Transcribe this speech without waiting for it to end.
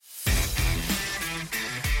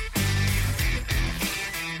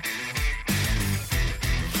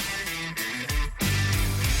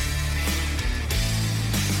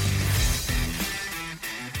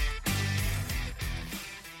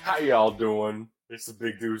How y'all doing? It's the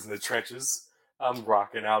big dudes in the trenches. I'm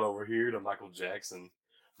rocking out over here to Michael Jackson.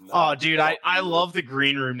 Oh, Not dude, Walk I the Earth. love the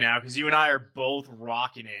green room now because you and I are both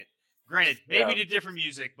rocking it. Granted, maybe Yeah, to different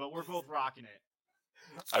music, but we're both rocking it.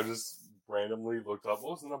 I just randomly looked up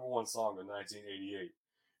what was the number one song in 1988.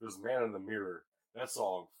 It was "Man in the Mirror." That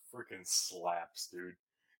song freaking slaps, dude.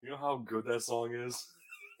 You know how good that song is?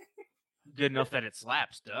 Good enough that it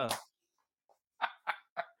slaps, duh.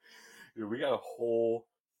 Dude, we got a whole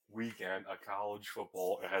weekend of college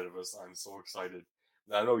football ahead of us. I'm so excited.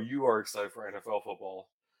 Now, I know you are excited for NFL football.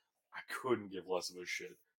 I couldn't give less of a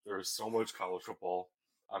shit. There is so much college football.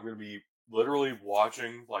 I'm going to be literally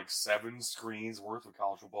watching like 7 screens worth of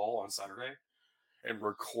college football on Saturday and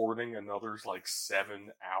recording another like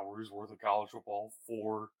 7 hours worth of college football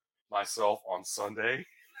for myself on Sunday.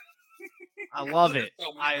 I Because love there's it.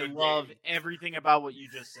 so many I good love games. everything about what you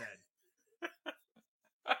just said.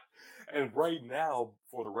 And right now,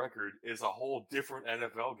 for the record, is a whole different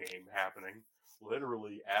NFL game happening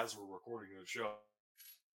literally as we're recording the show.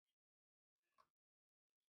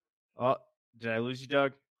 Oh, did I lose you,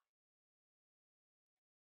 Doug?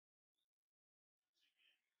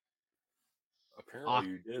 Apparently,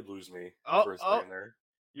 you did lose me Oh, for a oh, second there.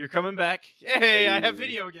 you're coming back. Hey, I have Hey,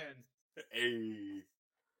 video again. hey.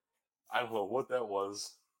 I don't know what that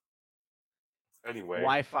was. Anyway,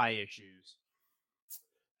 Wi-Fi issues.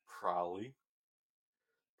 probably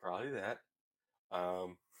that.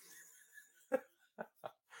 Um, I'm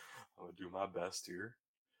gonna do my best here.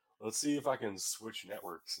 Let's see if I can switch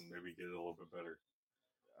networks and maybe get it a little bit better.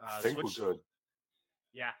 I think we're Switch. good.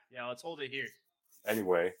 Yeah, let's hold it here.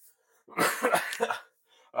 Anyway, why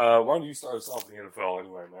don't you start us off in the NFL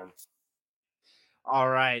anyway, man? All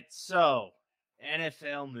right, so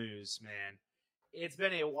NFL news, man. It's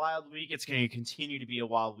been a wild week. It's going to continue to be a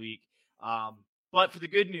wild week. But for the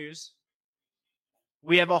good news,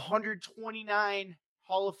 we have 129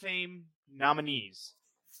 Hall of Fame nominees.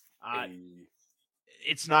 Hey,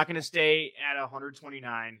 It's not going to stay at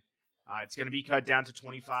 129. It's going to be cut down to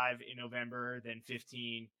 25 in November, then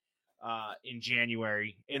 15 in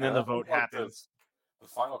January, and then the I think vote like happens. the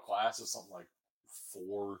final class is something like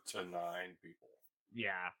 4 to 9 people.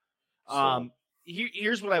 Yeah. So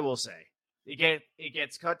Here's what I will say. It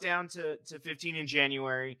gets cut down to 15 in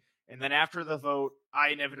January, and then after the vote, I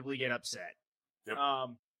inevitably get upset. yep.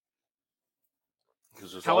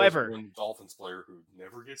 Because there's However, always one Dolphins player who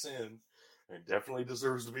never gets in and definitely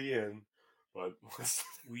deserves to be in. But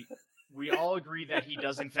we all agree that he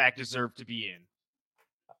does in fact deserve to be in.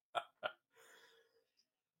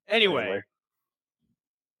 Anyway,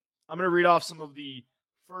 I'm going to read off some of the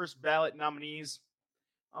first ballot nominees.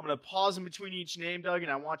 I'm going to pause in between each name, Doug,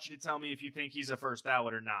 and I want you to tell me if you think he's a first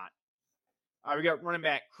ballot or not. All right, we got running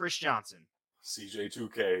back Chris Johnson.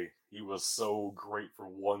 CJ2K, he was so great for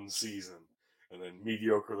one season and then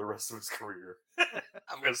mediocre the rest of his career.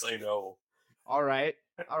 I'm going to say no. All right.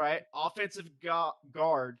 Offensive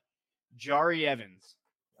guard Jari Evans.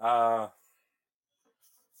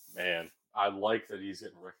 Man, I like that he's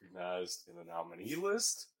getting recognized in the nominee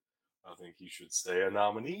list. I think he should stay a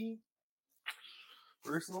nominee,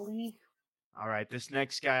 personally. All right, this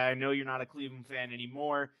next guy, I know you're not a Cleveland fan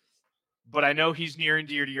anymore, but I know he's near and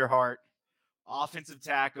dear to your heart. Offensive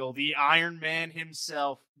tackle, the Iron Man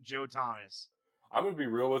himself, Joe Thomas. I'm going to be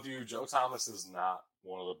real with you. Joe Thomas is not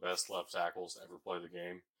one of the best left tackles to ever play the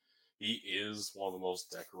game. He is one of the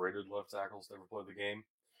most decorated left tackles to ever play the game.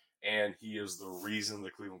 And he is the reason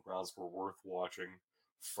the Cleveland Browns were worth watching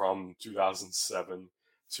from 2007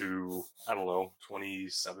 to,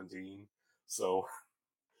 2017. So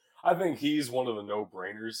I think he's one of the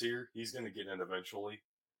no-brainers here. He's going to get in eventually.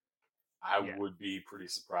 I would be pretty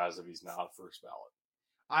surprised if he's not first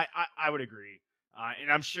ballot. I would agree.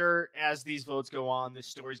 And I'm sure as these votes go on, this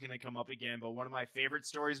story's going to come up again. But one of my favorite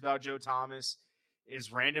stories about Joe Thomas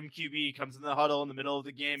is random QB comes in the huddle in the middle of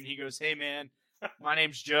the game and he goes, "Hey, man, my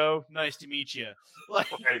name's Joe. Nice to meet you."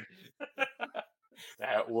 Right.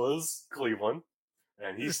 That was Cleveland,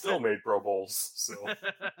 and he still made Pro Bowls. So,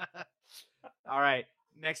 all right.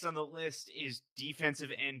 Next on the list is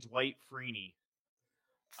defensive end Dwight Freeney.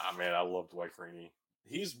 Man, I love Dwight Freeney.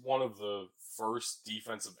 He's one of the first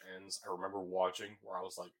defensive ends I remember watching where I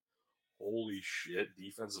was like, "Holy shit,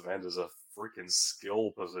 defensive end is a freaking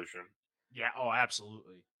skill position." Yeah. Oh,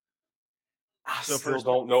 absolutely. I still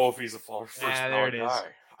don't know if he's a first ballot guy. Is.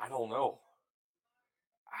 I don't know.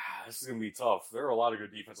 This is going to be tough. There are a lot of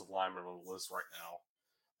good defensive linemen on the list right now.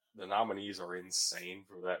 The nominees are insane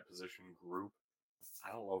for that position group.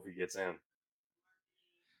 I don't know if he gets in.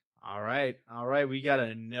 All right. We got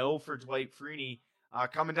a no for Dwight Freeney.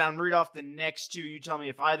 Coming down, read off the next two. You tell me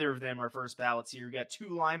if either of them are first ballots here. We got two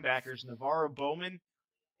linebackers, NaVorro Bowman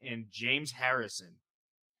and James Harrison.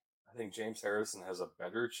 I think James Harrison has a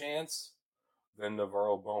better chance than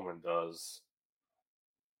NaVorro Bowman does.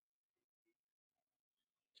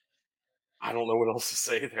 I don't know what else to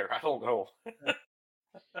say there. I don't know.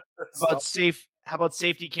 How about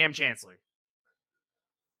safety Cam Chancellor?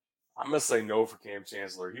 I'm going to say no for Cam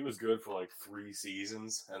Chancellor. He was good for like 3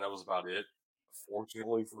 seasons, and that was about it.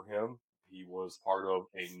 Fortunately for him, he was part of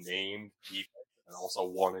a named defense and also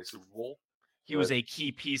won a Super Bowl. He was a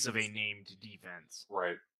key piece of a named defense.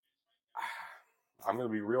 Right. I'm going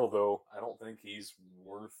to be real, though. I don't think he's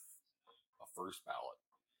worth a first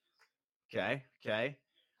ballot. Okay.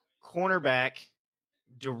 Cornerback,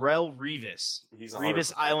 Darrelle Revis.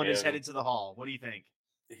 Revis Island is headed to the Hall. What do you think?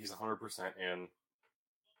 He's 100% in.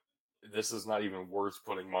 This is not even worth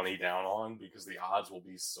putting money down on because the odds will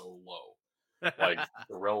be so low. Like,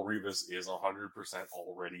 Darrelle Revis is 100%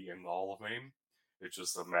 already in the Hall of Fame. It's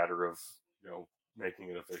just a matter of, making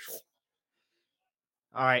it official.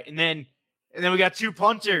 All right, and then we got two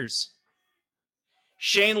punters.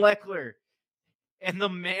 Shane Lechler and the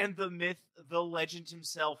man, the myth, the legend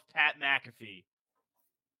himself, Pat McAfee.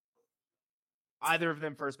 Either of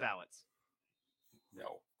them first ballots?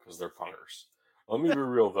 No, because they're punters. Let me be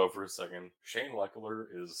real, though, for a second. Shane Lechler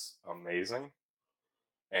is amazing.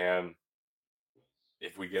 And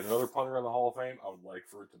if we get another punter in the Hall of Fame, I would like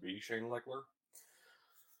for it to be Shane Lechler.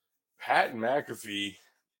 Pat McAfee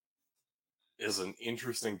is an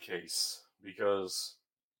interesting case because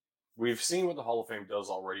we've seen what the Hall of Fame does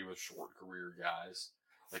already with short career guys.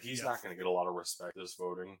 Like, he's not going to get a lot of respect this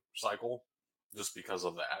voting cycle just because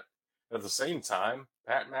of that. At the same time,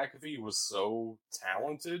 Pat McAfee was so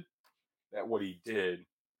talented that what he did,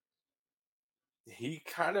 he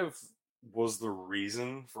kind of was the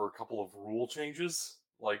reason for a couple of rule changes.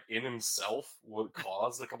 Like, in himself, what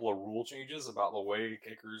caused a couple of rule changes about the way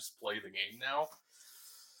kickers play the game now.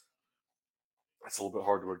 That's a little bit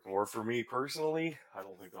hard to ignore for me personally. I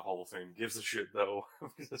don't think the Hall of Fame gives a shit, though. I'm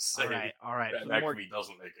going to say all right. Pat McAfee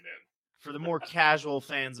doesn't make it in. For the more casual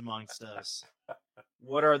fans amongst us,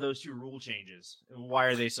 what are those two rule changes? And why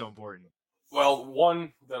are they so important? Well,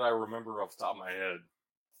 one that I remember off the top of my head,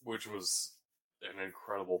 which was an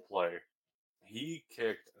incredible play, he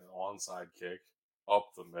kicked an onside kick up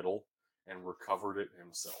the middle and recovered it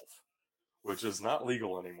himself, which is not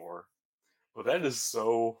legal anymore. But that is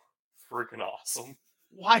so freaking awesome.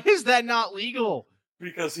 Why is that not legal?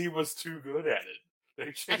 Because he was too good at it.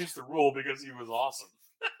 They changed the rule because he was awesome.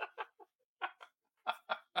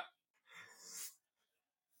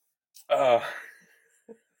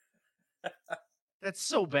 That's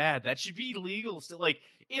so bad. That should be legal still. Like,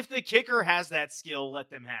 if the kicker has that skill,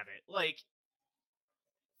 let them have it. Like,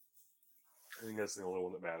 I think that's the only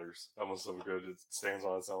one that matters. That one's so good, it stands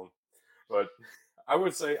on its own. But I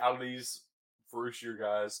would say out of these first-year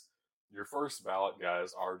guys, your first ballot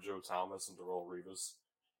guys are Joe Thomas and Darrelle Revis.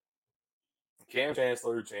 Cam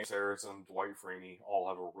Chancellor, James Harrison, Dwight Freeney all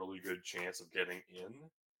have a really good chance of getting in.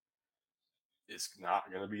 It's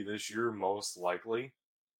not going to be this year, most likely.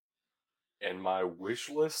 And my wish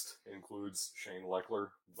list includes Shane Lechler,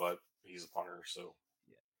 but he's a punter, so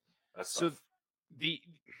that's tough.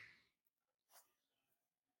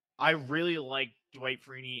 I really like Dwight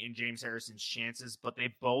Freeney and James Harrison's chances, but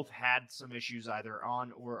they both had some issues either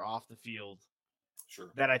on or off the field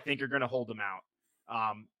that I think are going to hold them out.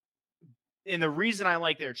 And the reason I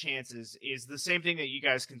like their chances is the same thing that you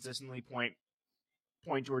guys consistently point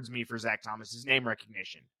towards me for Zach Thomas is name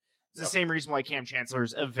recognition. It's the same reason why Cam Chancellor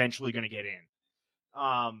is eventually going to get in.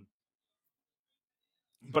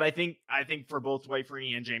 But I think for both Dwight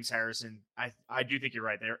Freeney and James Harrison, I do think you're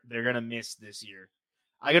right. They're going to miss this year.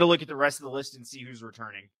 I got to look at the rest of the list and see who's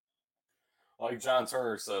returning. Like John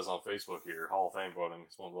Turner says on Facebook here, Hall of Fame voting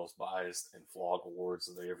is one of the most biased and flawed awards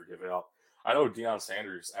that they ever give out. I know Deion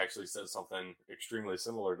Sanders actually said something extremely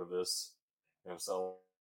similar to this himself.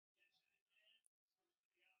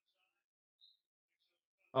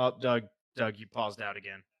 Oh, Doug, you paused out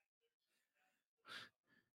again.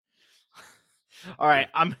 All right,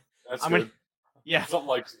 That's I'm good. gonna, yeah. Something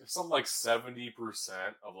like 70%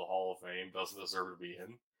 of the Hall of Fame doesn't deserve to be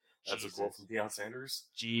in. That's Jesus. A quote from Deion Sanders.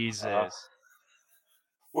 Jesus.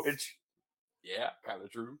 Which, yeah, kind of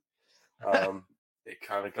true. It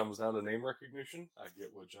kind of comes down to name recognition. I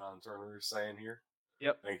get what John Turner is saying here.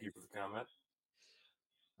 Yep. Thank you for the comment.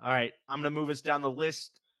 All right, I'm going to move us down the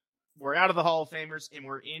list. We're out of the Hall of Famers, and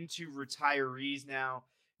we're into retirees now.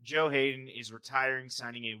 Joe Haden is retiring,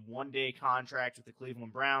 signing a one-day contract with the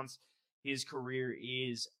Cleveland Browns. His career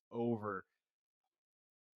is over.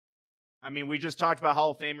 I mean, we just talked about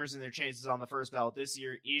Hall of Famers and their chances on the first ballot this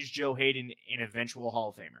year. Is Joe Hayden an eventual Hall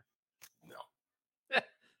of Famer? No.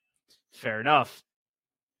 Fair enough.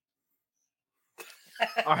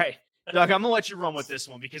 All right, Doug, I'm going to let you run with this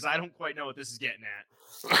one because I don't quite know what this is getting at.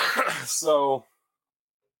 So,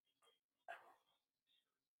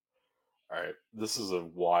 all right, this is a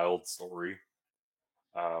wild story.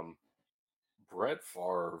 Brett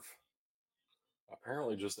Favre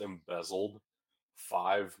apparently just embezzled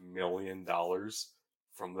 $5 million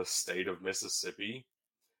from the state of Mississippi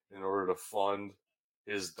in order to fund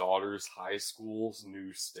his daughter's high school's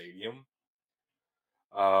new stadium.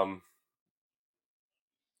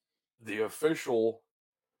 The official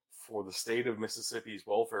for the state of Mississippi's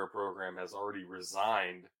welfare program has already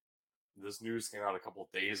resigned. This news came out a couple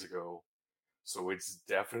days ago, so it's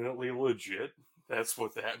definitely legit. That's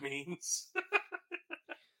what that means.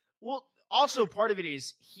 Well, also part of it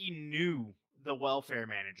is he knew the welfare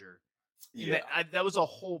manager. Yeah, That was a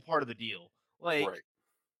whole part of the deal. Like, right.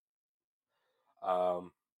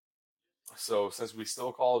 So since we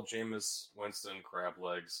still call Jameis Winston crab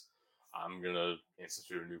legs, I'm gonna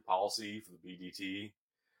institute a new policy for the BDT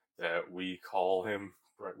that we call him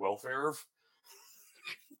Brett Welfare.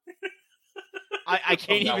 I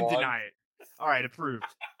can't even deny it. All right, approved.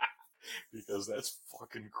 Because that's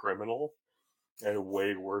fucking criminal and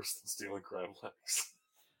way worse than stealing crab legs.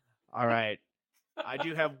 All right. I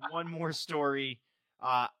do have one more story.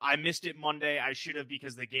 I missed it Monday. I should have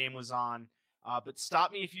because the game was on. But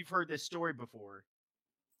stop me if you've heard this story before.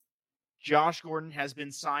 Josh Gordon has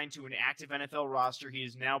been signed to an active NFL roster. He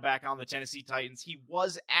is now back on the Tennessee Titans. He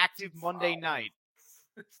was active Monday night.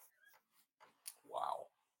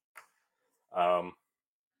 Wow.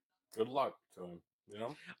 Good luck to him, you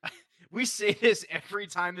know? We say this every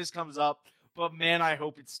time this comes up, but man, I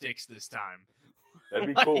hope it sticks this time.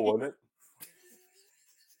 That'd be cool, wouldn't it?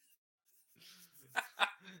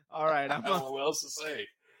 All right, I don't know what else to say.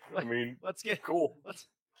 I mean, let's get cool.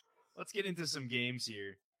 Let's get into some games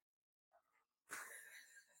here.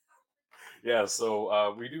 Yeah,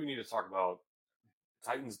 so we do need to talk about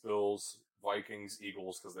Titans, Bills, Vikings,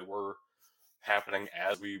 Eagles, because they were happening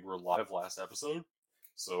as we were live last episode.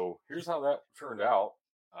 So here's how that turned out.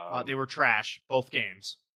 They were trash, both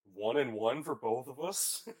games. 1-1 for both of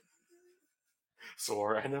us. So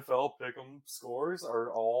our NFL pick'em scores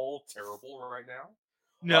are all terrible right now.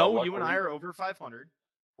 No, you and I are over 500.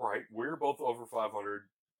 Right, we're both over 500.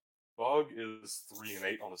 Bug is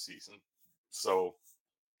 3-8 on the season. So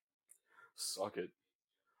suck it.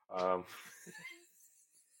 I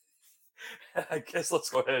guess let's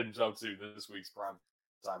go ahead and jump to this week's prime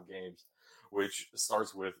time games, which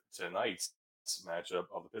starts with tonight's matchup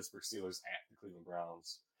of the Pittsburgh Steelers at the Cleveland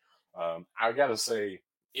Browns. I gotta say,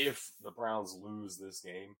 if the Browns lose this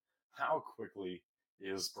game, how quickly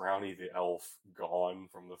is Brownie the Elf gone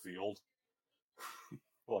from the field?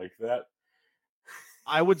 Like that?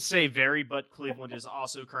 I would say very, but Cleveland is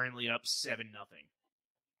also currently up 7-0.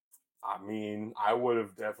 I mean, I would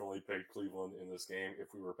have definitely picked Cleveland in this game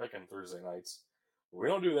if we were picking Thursday nights. But we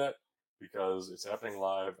don't do that because it's happening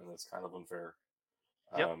live and it's kind of unfair.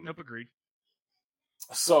 Yep, nope, agreed.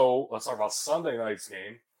 So let's talk about Sunday night's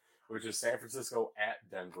game, which is San Francisco at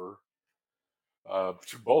Denver.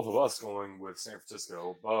 Both of us going with San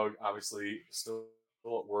Francisco. Bug, obviously, still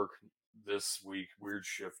at work this week. Weird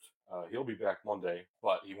shift. He'll be back Monday,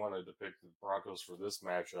 but he wanted to pick the Broncos for this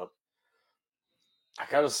matchup. I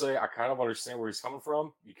gotta say, I kind of understand where he's coming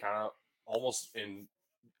from. You kind of almost in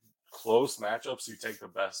close matchups, you take the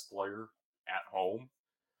best player at home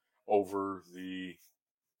over the,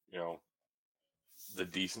 the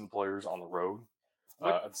decent players on the road.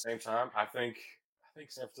 At the same time, I think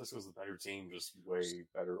San Francisco's the better team, just way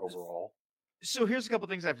better overall. So here's a couple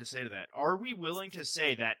things I have to say to that. Are we willing to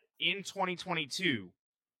say that in 2022,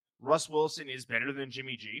 Russ Wilson is better than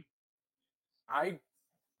Jimmy G? I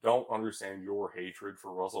don't understand your hatred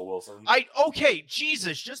for Russell Wilson. Okay,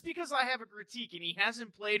 Jesus, just because I have a critique and he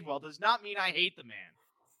hasn't played well does not mean I hate the man.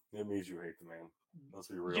 It means you hate the man. Let's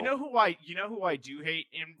be real. You know who I do hate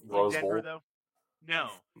in Denver though? No.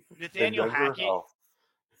 Nathaniel Hackett. Oh.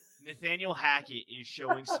 Nathaniel Hackett is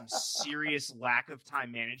showing some serious lack of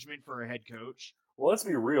time management for a head coach. Well, let's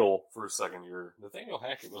be real for a second here. Nathaniel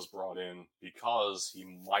Hackett was brought in because he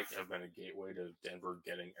might have been a gateway to Denver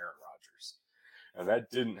getting Aaron Rodgers. And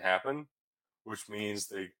that didn't happen, which means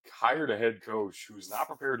they hired a head coach who's not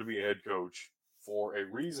prepared to be a head coach for a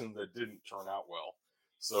reason that didn't turn out well.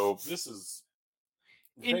 So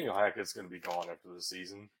Nathaniel Hackett's going to be gone after the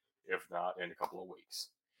season, if not in a couple of weeks.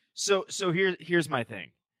 So here's my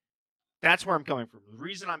thing. That's where I'm coming from. The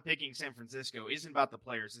reason I'm picking San Francisco isn't about the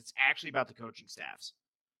players. It's actually about the coaching staffs.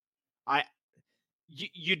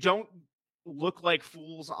 You don't look like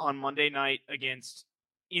fools on Monday night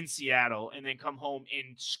in Seattle and then come home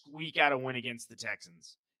and squeak out a win against the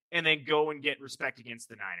Texans and then go and get respect against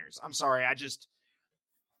the Niners. I'm sorry.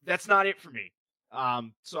 That's not it for me.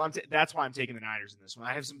 So that's why I'm taking the Niners in this one.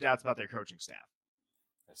 I have some doubts about their coaching staff.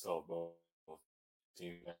 I still have both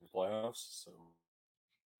teams in the playoffs, so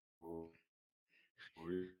we'll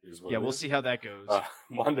see how that goes.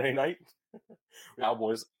 Monday night,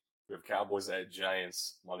 Cowboys. We have Cowboys at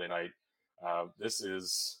Giants Monday night. This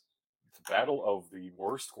is the battle of the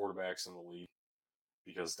worst quarterbacks in the league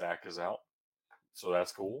because Dak is out, so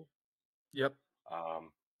that's cool. Yep.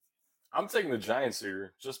 I'm taking the Giants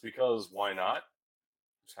here just because why not?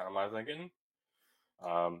 It's kind of my thinking.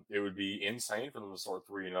 It would be insane for them to start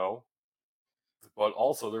 3-0. But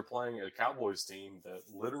also, they're playing a Cowboys team that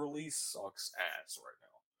literally sucks ass right now.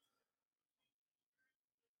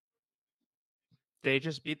 They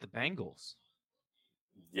just beat the Bengals.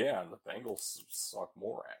 Yeah, and the Bengals suck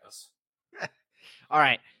more ass. All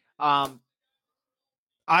right.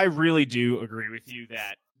 I really do agree with you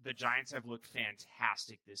that the Giants have looked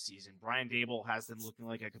fantastic this season. Brian Daboll has them looking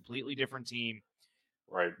like a completely different team.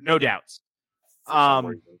 Right. No doubts.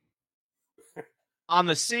 On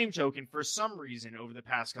the same token, for some reason, over the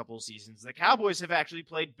past couple of seasons, the Cowboys have actually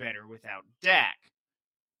played better without Dak.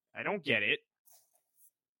 I don't get it.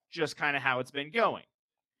 Just kind of how it's been going.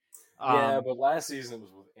 Yeah, but last season it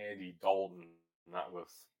was with Andy Dalton, not with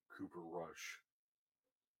Cooper Rush.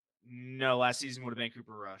 No, last season would have been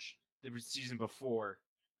Cooper Rush. The season before,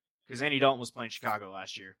 because Andy Dalton was playing Chicago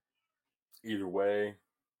last year. Either way,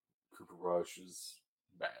 Cooper Rush is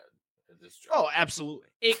bad at this job. Oh, absolutely.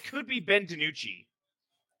 It could be Ben DiNucci.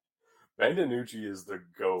 Ben DiNucci is the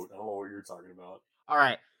GOAT. I don't know what you're talking about. All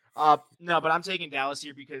right. No, but I'm taking Dallas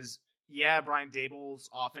here because, yeah, Brian Daboll's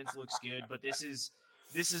offense looks good, but this is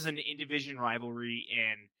an in-division rivalry,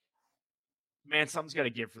 and, man, something's got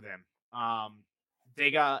to give for them.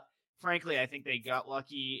 Frankly, I think they got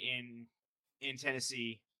lucky in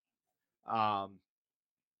Tennessee.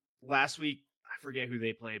 Last week, I forget who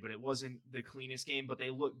they played, but it wasn't the cleanest game, but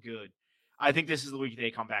they look good. I think this is the week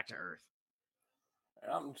they come back to earth.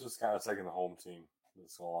 I'm just kind of taking the home team.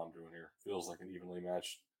 That's all I'm doing here. Feels like an evenly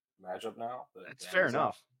matched matchup now. That's fair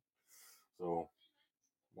enough. So,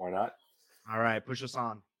 why not? All right, push us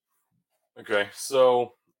on. Okay,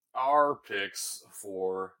 so our picks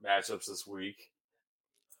for matchups this week.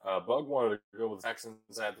 Bug wanted to go with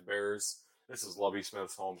Texans at the Bears. This is Lovie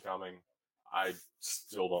Smith's homecoming. I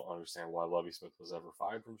still don't understand why Lovie Smith was ever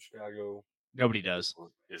fired from Chicago. Nobody does.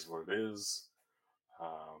 Is what it is.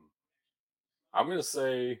 I'm going to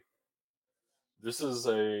say this is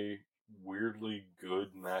a weirdly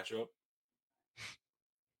good matchup.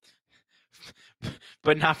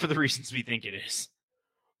 But not for the reasons we think it is.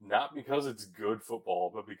 Not because it's good football,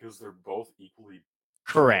 but because they're both equally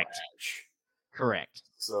correct. Trash. Correct.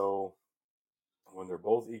 So, when they're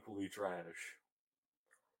both equally trash,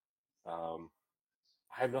 I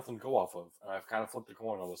have nothing to go off of. I've kind of flipped the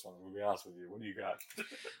coin on this one. I'm going to be honest with you. What do you got?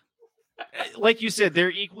 Like you said,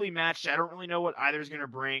 they're equally matched. I don't really know what either is going to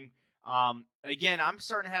bring. Again, I'm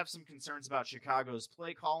starting to have some concerns about Chicago's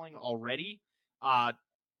play calling already.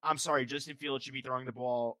 I'm sorry, Justin Fields should be throwing the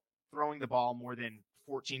ball more than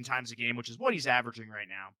 14 times a game, which is what he's averaging right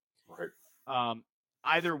now. Right.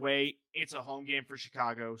 Either way, it's a home game for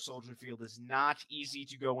Chicago. Soldier Field is not easy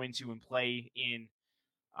to go into and play in.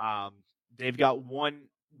 They've got one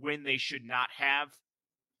win they should not have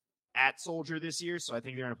at Soldier this year, so I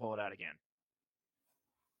think they're going to pull it out again.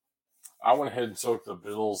 I went ahead and took the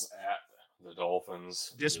Bills at the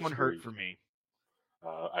Dolphins. This one hurt for me.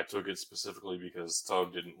 I took it specifically because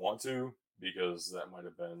Tug didn't want to, because that might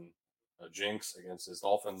have been a jinx against his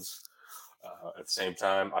Dolphins. At the same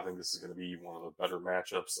time, I think this is going to be one of the better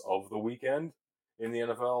matchups of the weekend in the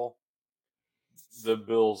NFL. The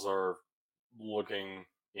Bills are looking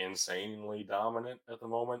insanely dominant at the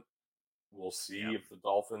moment. We'll see if the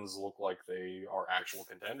Dolphins look like they are actual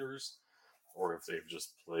contenders or if they've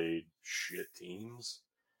just played shit teams,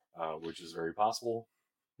 which is very possible.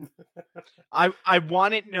 I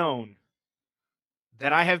want it known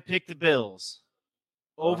that I have picked the Bills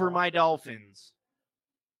over my Dolphins,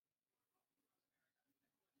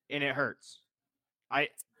 and it hurts.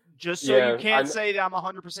 You can't say that I'm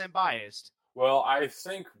 100% biased. Well, I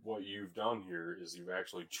think what you've done here is you've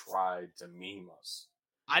actually tried to meme us.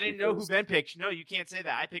 I didn't know who Ben picked. No, you can't say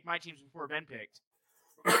that. I picked my teams before Ben picked.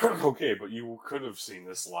 Okay, but you could have seen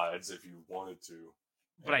the slides if you wanted to.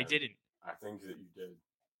 But I didn't. I think that you did.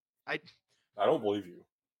 I don't believe you.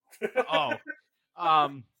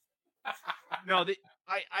 No,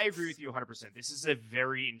 I agree with you 100%. This is a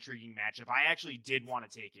very intriguing matchup. I actually did want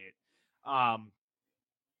to take it.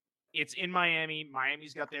 It's in Miami.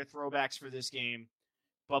 Miami's got their throwbacks for this game,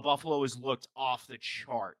 but Buffalo has looked off the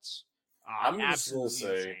charts. I'm just going Absolutely to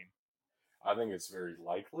say, insane. I think it's very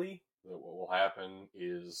likely that what will happen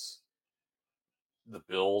is the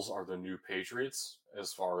Bills are the new Patriots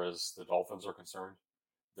as far as the Dolphins are concerned.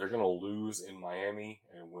 They're going to lose in Miami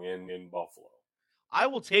and win in Buffalo. I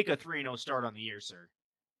will take a 3-0 start on the year, sir.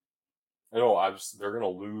 No, they're going to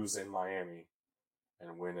lose in Miami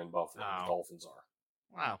and win in Buffalo. Oh. The Dolphins are.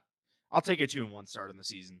 Wow. I'll take a 2-1 start on the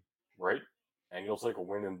season. Right? And you'll take a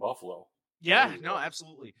win in Buffalo. Yeah, no,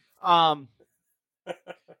 absolutely.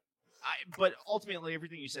 But ultimately,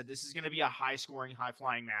 everything you said, this is going to be a high-scoring,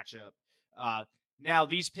 high-flying matchup. Now,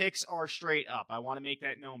 these picks are straight up. I want to make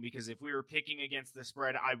that known because if we were picking against the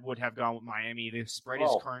spread, I would have gone with Miami. The spread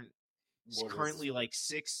is currently like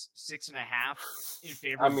 6.5 in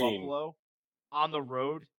favor of Buffalo on the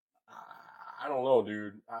road. I don't know,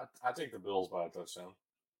 dude. I take the Bills by a touchdown.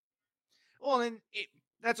 Well, then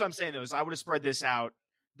that's what I'm saying, though, is I would have spread this out,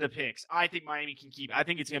 the picks. I think Miami can keep. I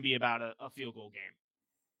think it's going to be about a field goal game.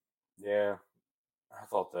 Yeah, I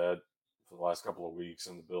thought that for the last couple of weeks,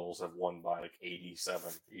 and the Bills have won by like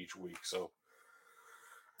 87 each week. So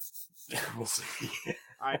we'll see.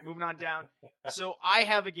 All right, moving on down. So I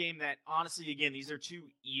have a game that, honestly, again, these are two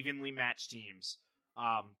evenly matched teams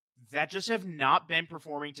that just have not been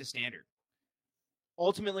performing to standard.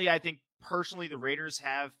 Ultimately, I think personally the Raiders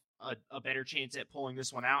have a better chance at pulling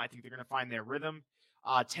this one out. I think they're going to find their rhythm.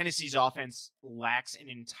 Tennessee's offense lacks an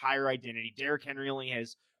entire identity. Derrick Henry only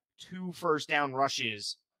has 2 first-down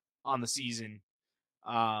rushes on the season.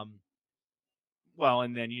 And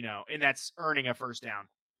then, and that's earning a first down,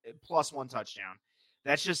 plus 1 touchdown.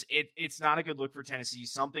 That's just it. It's not a good look for Tennessee.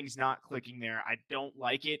 Something's not clicking there. I don't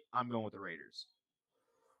like it. I'm going with the Raiders.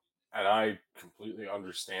 And I completely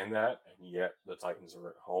understand that, and yet the Titans are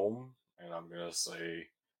at home, and I'm going to say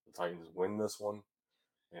the Titans win this one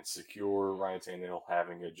and secure Ryan Tannehill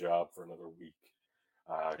having a job for another week.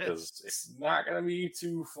 Because it's not going to be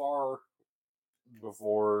too far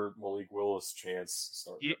before Malik Willis' chance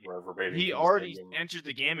start reverberating. He already entered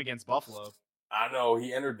the game against Buffalo. I know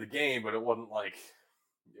he entered the game, but it wasn't like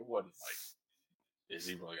is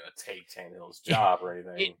he really going to take Tannehill's job or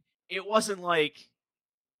anything? It wasn't like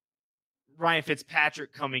Ryan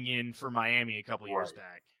Fitzpatrick coming in for Miami a couple years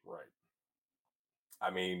back. Right. I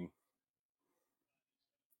mean,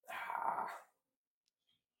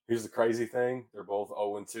 here's the crazy thing. They're both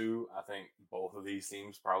 0-2. I think both of these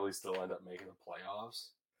teams probably still end up making the playoffs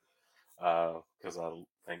because I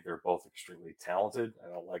think they're both extremely talented,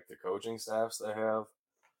 and I like the coaching staffs they have.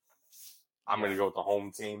 I'm going to go with the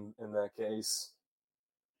home team in that case.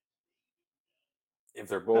 If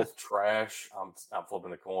they're both trash, I'm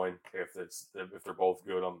flipping a coin. If they're both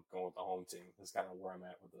good, I'm going with the home team. That's kind of where I'm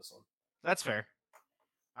at with this one. That's fair.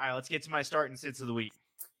 All right, let's get to my start and sits of the week.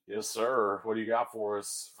 Yes, sir. What do you got for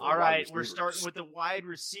us? All right, we're starting with the wide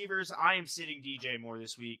receivers. I am sitting DJ Moore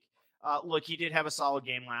this week. Look, he did have a solid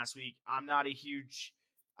game last week. I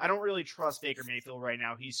don't really trust Baker Mayfield right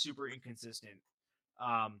now. He's super inconsistent.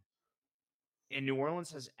 And New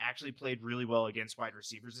Orleans has actually played really well against wide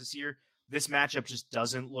receivers this year. This matchup just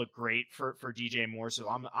doesn't look great for DJ Moore, so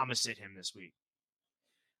I'm going to sit him this week.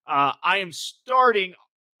 I am starting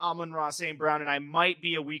Amon-Ra St. Brown, and I might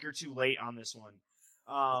be a week or two late on this one.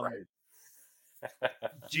 Right.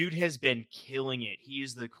 Dude has been killing it. He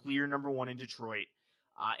is the clear number 1 in Detroit.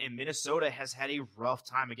 And Minnesota has had a rough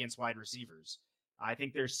time against wide receivers. I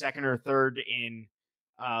think they're 2nd or 3rd in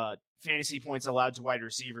fantasy points allowed to wide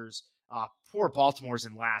receivers. Poor Baltimore's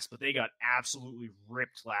in last, but they got absolutely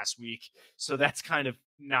ripped last week. So that's kind of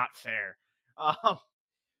not fair.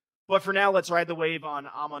 But for now, let's ride the wave on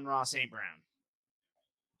Amon-Ra St. Brown.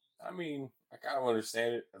 I mean, I kind of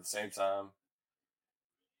understand it. At the same time,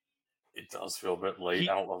 it does feel a bit late.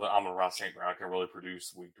 I don't know that Amon-Ra St. Brown can really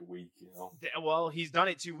produce week to week, Well, he's done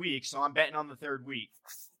it 2 weeks, so I'm betting on the 3rd week.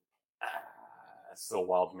 That's still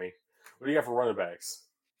wild to me. What do you got for running backs?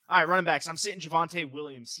 All right, running backs. I'm sitting Javonte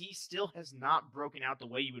Williams. He still has not broken out the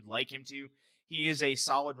way you would like him to. He is a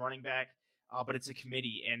solid running back, but it's a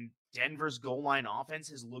committee, and Denver's goal line offense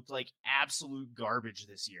has looked like absolute garbage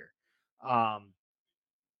this year.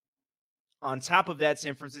 On top of that,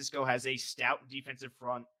 San Francisco has a stout defensive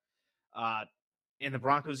front, and the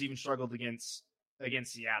Broncos even struggled against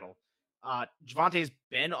Seattle. Javonte's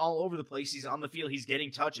been all over the place. He's on the field. He's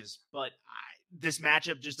getting touches, but this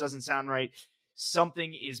matchup just doesn't sound right.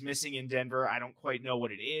 Something is missing in Denver. I don't quite know what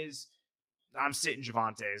it is. I'm sitting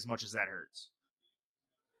Javonte as much as that hurts.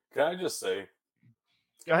 Can I just say?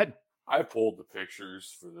 Go ahead. I pulled the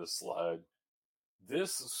pictures for this slide.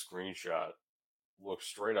 This screenshot looks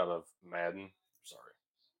straight out of Madden. Sorry,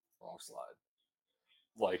 wrong slide.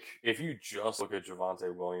 Like, if you just look at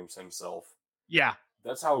Javonte Williams himself, Yeah.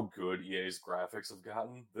 that's how good EA's graphics have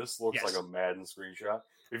gotten. This looks like a Madden screenshot.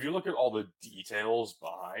 If you look at all the details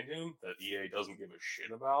behind him that EA doesn't give a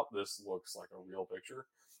shit about, this looks like a real picture.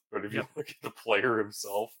 But if you look at the player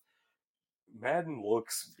himself, Madden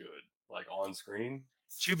looks good, like on screen.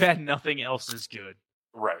 Too bad nothing else is good.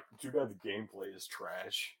 Right. Too bad the gameplay is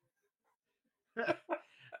trash.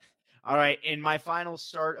 All right, in my final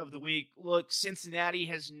start of the week, look, Cincinnati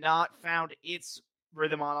has not found its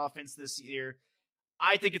rhythm on offense this year.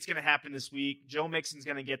 I think it's going to happen this week. Joe Mixon's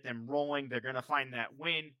going to get them rolling. They're going to find that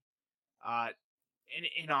win.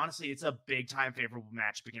 And honestly, it's a big-time favorable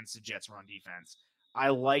matchup against the Jets' run defense. I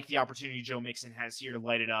like the opportunity Joe Mixon has here to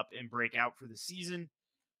light it up and break out for the season.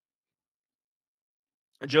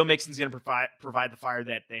 Joe Mixon's going to provide the fire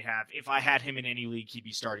that they have. If I had him in any league, he'd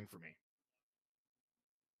be starting for me.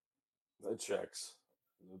 That checks.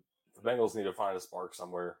 The Bengals need to find a spark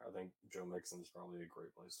somewhere. I think Joe Mixon is probably a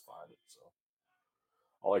great place to find it. So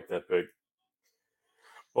I like that pick.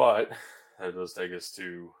 But that does take us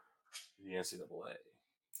to the NCAA,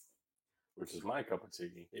 which is my cup of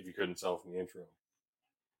tea, if you couldn't tell from the intro.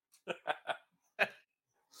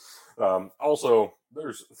 Also,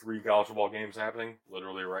 there's 3 college football games happening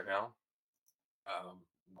literally right now.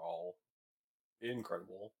 All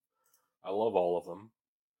incredible. I love all of them.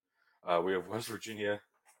 We have West Virginia,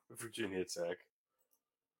 Virginia Tech.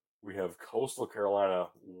 We have Coastal Carolina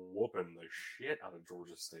whooping the shit out of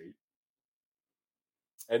Georgia State.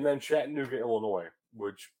 And then Chattanooga, Illinois,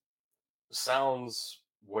 which sounds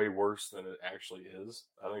way worse than it actually is.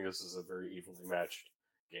 I think this is a very evenly matched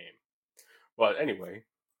game. But anyway,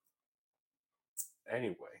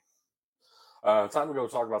 time to go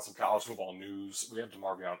talk about some college football news. We have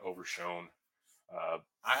DeMarvion Overshown.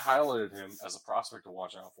 I highlighted him as a prospect to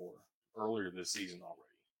watch out for earlier this season already.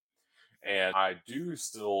 And I do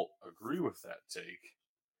still agree with that take.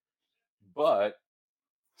 But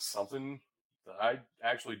something that I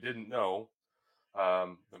actually didn't know,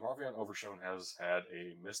 DeMarvion Overshown has had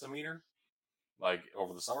a misdemeanor, like,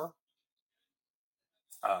 over the summer.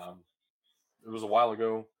 It was a while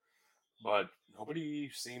ago, but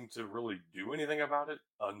nobody seemed to really do anything about it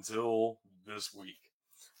until this week,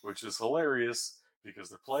 which is hilarious because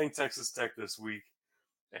they're playing Texas Tech this week,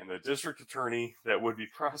 and the district attorney that would be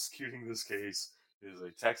prosecuting this case is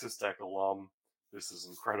a Texas Tech alum. This is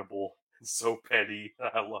incredible. It's so petty.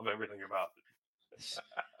 I love everything about it.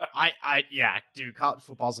 Yeah, dude, college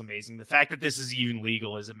football's amazing. The fact that this is even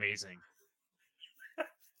legal is amazing.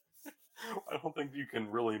 I don't think you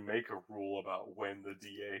can really make a rule about when the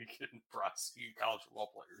DA can prosecute college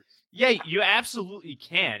football players. Yeah, you absolutely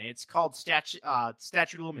can. It's called statute of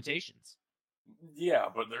limitations. Yeah,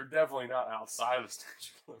 but they're definitely not outside of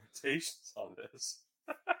statute of limitations on this.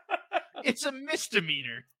 It's a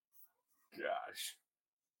misdemeanor. Gosh.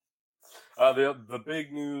 The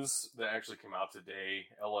big news that actually came out today,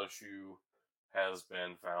 LSU has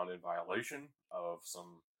been found in violation of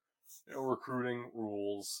some recruiting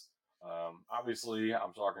rules. Obviously,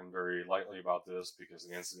 I'm talking very lightly about this because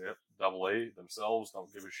the NCAA themselves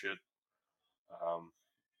don't give a shit.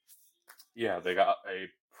 They got a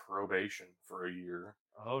probation for a year.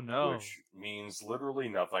 Oh, no. Which means literally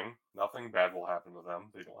nothing. Nothing bad will happen to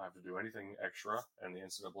them. They don't have to do anything extra, and the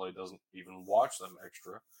NCAA doesn't even watch them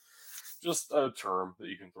extra. Just a term that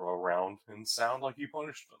you can throw around and sound like you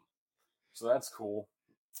punished them. So that's cool.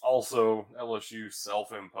 Also, LSU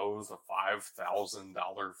self-imposed a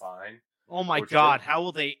 $5,000 fine. Oh my God, how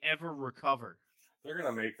will they ever recover? They're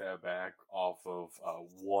going to make that back off of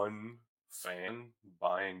one fan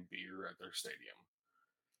buying beer at their stadium.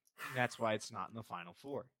 That's why it's not in the Final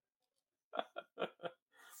Four.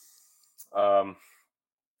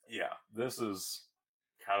 Yeah, this is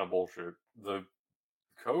kind of bullshit. The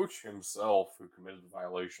coach himself who committed the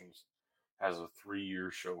violations has a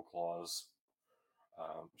 3-year show cause,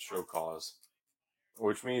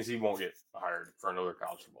 which means he won't get hired for another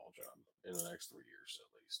college football job in the next 3 years at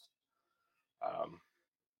least.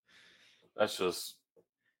 That's just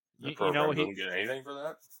the program doesn't get anything for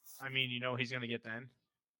that. I mean, he's going to get then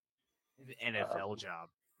an NFL job,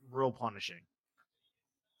 real punishing.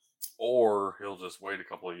 Or he'll just wait a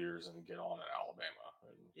couple of years and get on at Alabama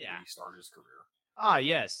and restart his career. Ah,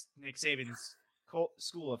 yes, Nick Saban's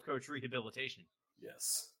School of Coach Rehabilitation.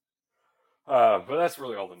 Yes. But that's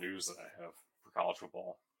really all the news that I have for college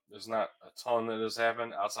football. There's not a ton that has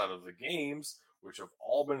happened outside of the games, which have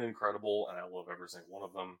all been incredible, and I love every single one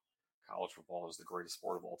of them. College football is the greatest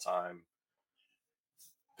sport of all time.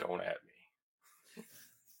 Don't at me.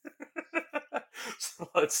 So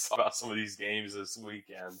let's talk about some of these games this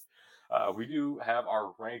weekend. We do have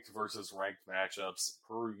our ranked versus ranked matchups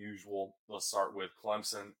per usual. Let's start with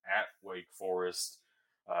Clemson at Wake Forest.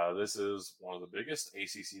 This is one of the biggest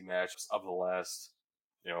ACC matchups of the last,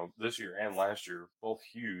 this year and last year, both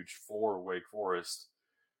huge for Wake Forest.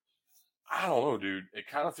 I don't know, dude. It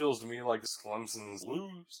kind of feels to me like Clemson's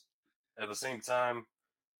lose. At the same time,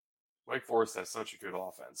 Wake Forest has such a good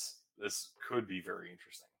offense. This could be very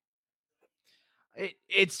interesting.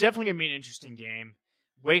 It's definitely going to be an interesting game.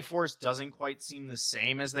 Wake Forest doesn't quite seem the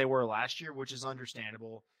same as they were last year, which is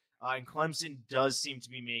understandable. And Clemson does seem to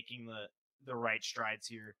be making the right strides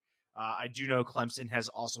here. I do know Clemson has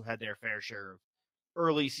also had their fair share of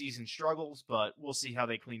early season struggles, but we'll see how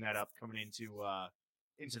they clean that up coming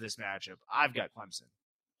into this matchup. I've got Clemson.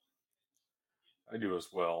 I do as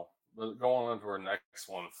well. But going on to our next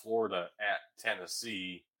one, Florida at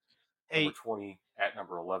Tennessee, number 20 at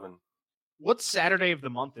number 11. What Saturday of the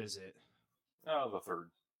month is it? The 3rd.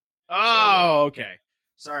 Oh, okay.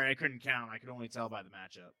 Sorry, I couldn't count. I could only tell by the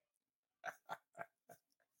matchup.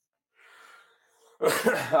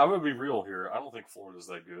 I'm going to be real here. I don't think Florida's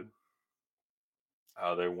that good.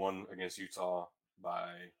 They won against Utah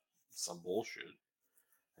by some bullshit.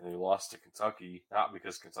 And they lost to Kentucky, not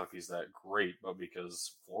because Kentucky's that great, but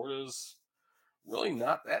because Florida's really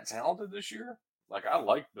not that talented this year. Like, I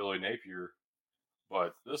like Billy Napier,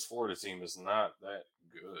 but this Florida team is not that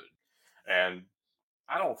good. And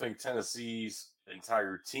I don't think Tennessee's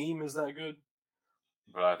entire team is that good,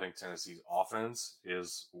 but I think Tennessee's offense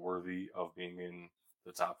is worthy of being in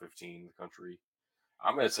the top 15 in the country.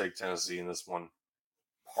 I'm going to take Tennessee in this one,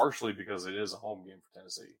 partially because it is a home game for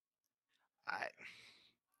Tennessee.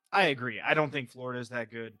 I agree. I don't think Florida is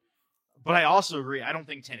that good, but I also agree. I don't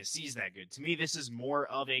think Tennessee's that good. To me, this is more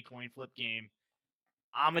of a coin flip game.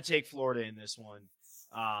 I'm going to take Florida in this one.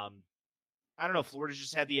 I don't know. Florida's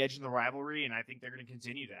just had the edge in the rivalry, and I think they're going to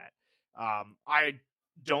continue that. I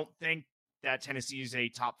don't think that Tennessee is a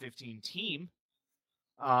top 15 team,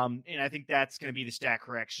 and I think that's going to be the stat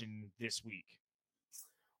correction this week.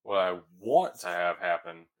 What I want to have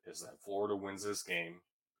happen is that Florida wins this game,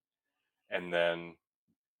 and then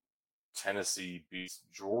Tennessee beats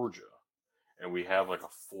Georgia, and we have like a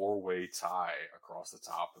 4-way tie across the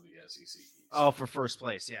top of the SEC East. Oh, for first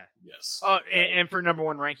place, yeah. Yes. Oh, and for number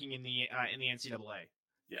one ranking in the NCAA.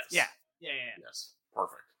 Yes. Yeah. Yes.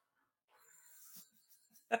 Perfect.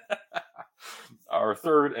 Our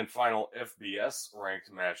third and final FBS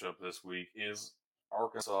ranked matchup this week is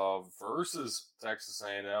Arkansas versus Texas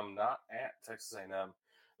A&M, not at Texas A&M.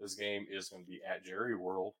 This game is going to be at Jerry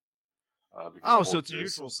World. So it's a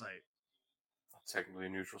neutral site. Technically a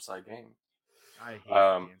neutral site game. I hate the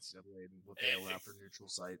NCAA and what they allow for neutral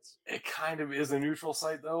sites. It kind of is a neutral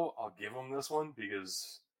site, though. I'll give them this one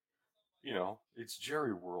because, it's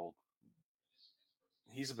Jerry World.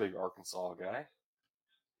 He's a big Arkansas guy.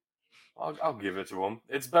 I'll give it to him.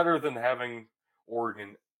 It's better than having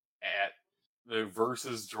Oregon at the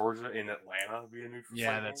versus Georgia in Atlanta be a neutral site.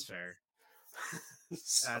 Yeah, that's fair.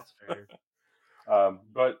 That's fair.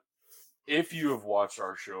 But if you have watched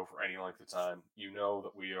our show for any length of time, you know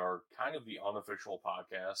that we are kind of the unofficial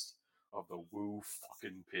podcast of the Woo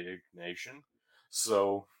fucking Pig Nation.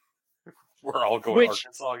 So we're all going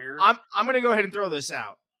Arkansas here. I'm going to go ahead and throw this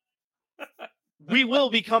out. We will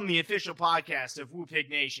become the official podcast of Woo Pig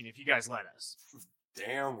Nation if you guys let us.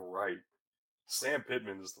 Damn right. Sam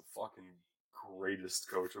Pittman is the fucking greatest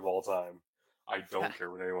coach of all time. I don't care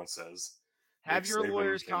what anyone says. Have your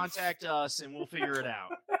lawyers contact us and we'll figure it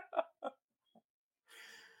out.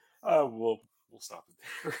 We'll stop it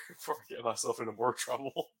there before I get myself into more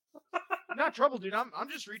trouble. Not trouble, dude. I'm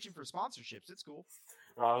just reaching for sponsorships. It's cool.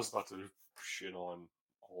 No, I was about to shit on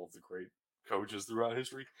all of the great coaches throughout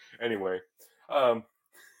history. Anyway,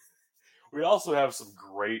 we also have some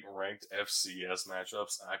great ranked FCS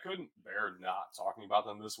matchups, and I couldn't bear not talking about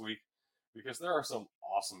them this week because there are some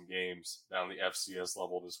awesome games down the FCS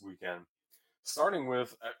level this weekend. Starting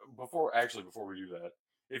with, before we do that,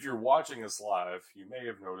 if you're watching us live, you may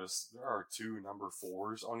have noticed there are 2 number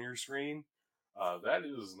 4s on your screen. That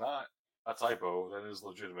is not a typo. That is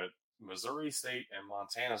legitimate. Missouri State and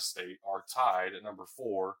Montana State are tied at number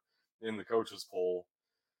 4 in the coaches poll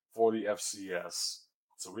for the FCS.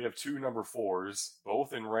 So we have 2 number 4s,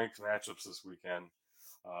 both in ranked matchups this weekend.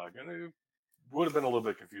 Would have been a little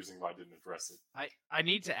bit confusing if I didn't address it. I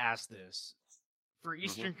need to ask this. For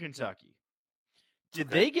Eastern Kentucky, did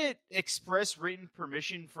they get express written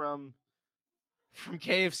permission from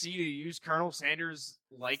KFC to use Colonel Sanders'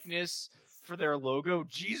 likeness for their logo?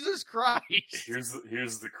 Jesus Christ!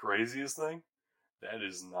 Here's the craziest thing. That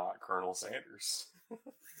is not Colonel Sanders.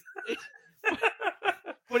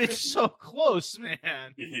 But it's so close,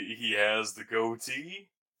 man. He has the goatee.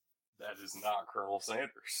 That is not Colonel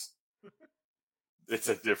Sanders. It's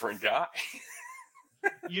a different guy.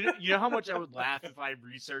 You know how much I would laugh if I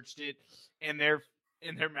researched it and their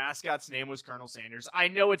mascot's name was Colonel Sanders. I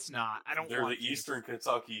know it's not. I don't. They're want the to. Eastern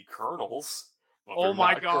Kentucky Colonels. But Oh they're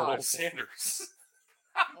my not God. Colonel Sanders.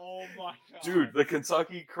 Oh my God, Dude, the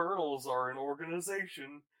Kentucky Colonels are an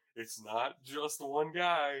organization. It's not just one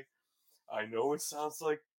guy. I know it sounds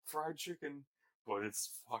like fried chicken, but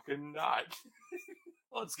it's fucking not.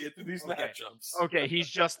 Let's get to these matchups. Okay, he's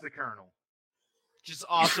just the Colonel. Just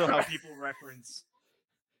also how people reference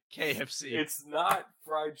KFC. It's not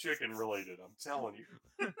fried chicken related, I'm telling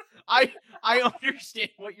you. I understand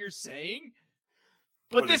what you're saying,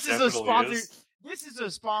 but this is a sponsor. This is a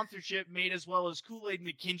sponsorship made as well as Kool-Aid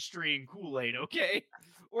McKinstry and Kool-Aid, okay?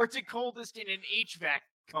 Or to coldest in an HVAC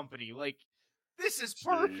company. Like, this is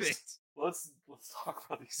perfect. Jeez. Let's talk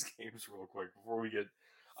about these games real quick before we get.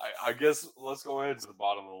 I guess let's go ahead to the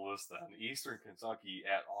bottom of the list then. Eastern Kentucky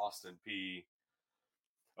at Austin Peay.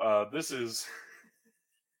 This is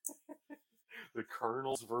the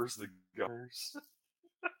Colonels versus the Gunners.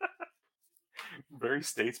 Very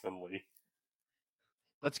statesmanly.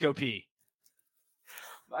 Let's go P.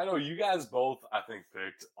 I know you guys both, I think,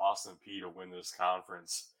 picked Austin Peay to win this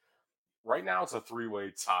conference. Right now, it's a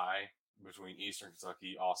three-way tie between Eastern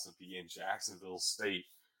Kentucky, Austin Peay, and Jacksonville State.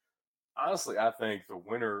 Honestly, I think the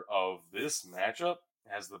winner of this matchup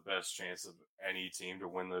has the best chance of any team to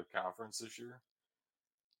win the conference this year.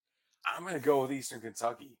 I'm going to go with Eastern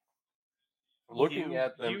Kentucky. Looking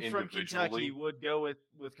at them you from individually, Kentucky would go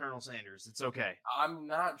with Colonel Sanders. It's okay. I'm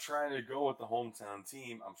not trying to go with the hometown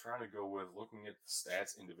team. I'm trying to go with looking at the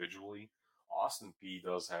stats individually. Austin Peay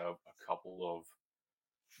does have a couple of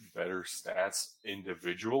better stats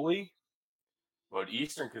individually, but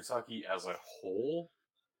Eastern Kentucky as a whole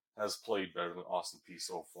has played better than Austin Peay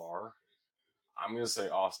so far. I'm going to say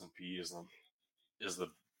Austin Peay is the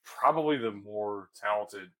probably the more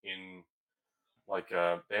talented in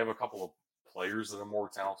they have a couple of players that are more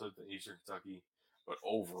talented than Eastern Kentucky, but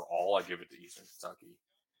overall I give it to Eastern Kentucky.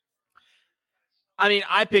 I mean,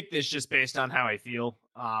 I picked this just based on how I feel.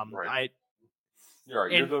 Right. You're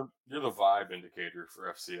right. You're the vibe indicator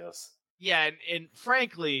for FCS. Yeah, and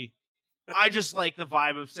frankly, I just like the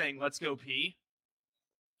vibe of saying let's go P.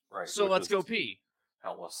 Right. So let's go P.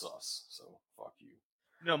 Hella sus. So fuck you.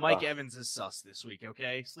 No, Mike Evans is sus this week,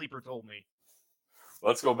 okay? Sleeper told me.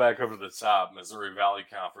 Let's go back over to the top. Missouri Valley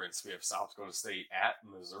Conference. We have South Dakota State at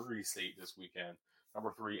Missouri State this weekend.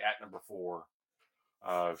 Number 3 at number 4.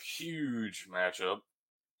 Huge matchup.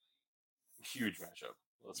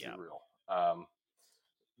 Let's be real.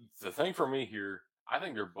 The thing for me here, I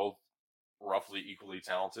think they're both roughly equally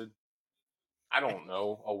talented. I don't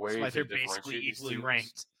know a way to they're differentiate basically these equally teams.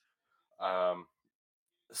 ranked.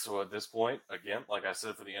 So at this point, again, like I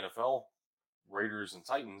said for the NFL, Raiders and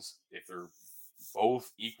Titans, if they're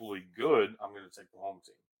both equally good, I'm going to take the home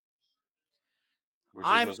team, which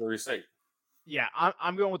is Missouri State. Yeah,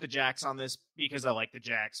 I'm going with the Jacks on this because I like the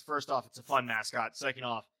Jacks. First off, it's a fun mascot. Second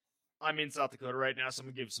off, I'm in South Dakota right now, so I'm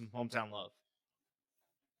going to give some hometown love.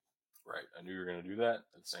 Right. I knew you were going to do that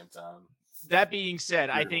at the same time. That being said,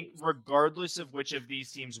 I think regardless of which of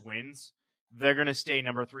these teams wins, they're going to stay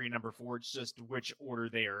number 3 and number 4. It's just which order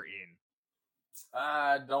they are in.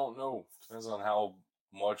 I don't know. Depends on how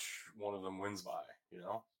much one of them wins by, you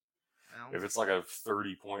know? If it's like a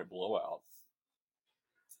 30-point blowout,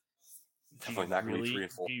 definitely not going to be 3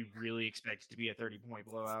 and 4. Do you really expect it to be a 30-point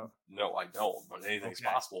blowout? No, I don't. But anything's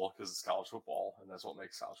possible because it's college football, and that's what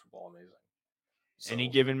makes college football amazing. So, any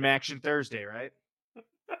given Action Thursday, right?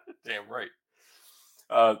 Damn right.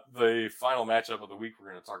 The final matchup of the week we're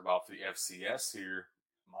going to talk about for the FCS here,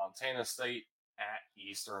 Montana State at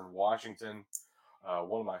Eastern Washington.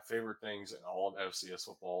 One of my favorite things in all of FCS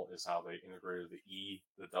football is how they integrated the E,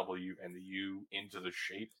 the W, and the U into the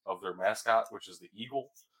shape of their mascot, which is the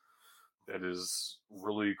eagle. That is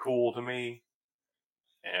really cool to me,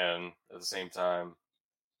 and at the same time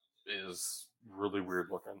is really weird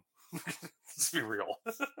looking. Let's be real.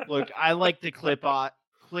 Look, I like the clip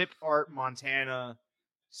art Montana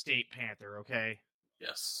State Panther, okay?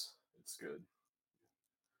 Yes, it's good.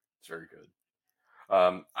 It's very good.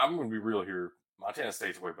 I'm going to be real here. Montana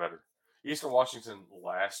State's way better. Eastern Washington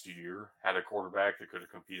last year had a quarterback that could have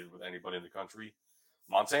competed with anybody in the country.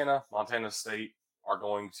 Montana State are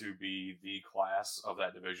going to be the class of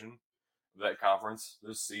that division, that conference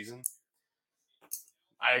this season.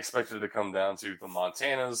 I expected it to come down to the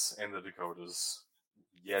Montanas and the Dakotas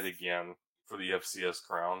yet again for the FCS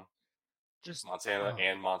crown. Just Montana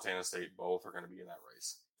and Montana State both are going to be in that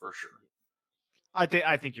race for sure. I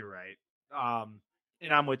think you're right.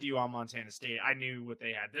 And I'm with you on Montana State. I knew what they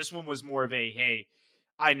had. This one was more of a, hey,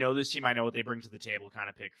 I know this team. I know what they bring to the table kind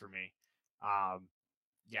of pick for me.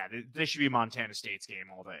 Yeah, this should be Montana State's game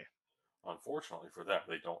all day. Unfortunately for them,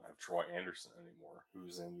 they don't have Troy Anderson anymore,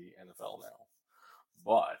 who's in the NFL now.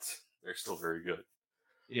 But they're still very good.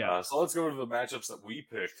 Yeah. So let's go to the matchups that we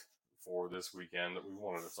picked for this weekend that we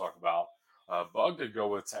wanted to talk about. Bug did go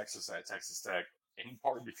with Texas at Texas Tech, in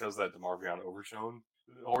part because of that DeMarvion Overshown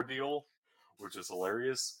ordeal, which is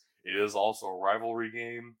hilarious. It is also a rivalry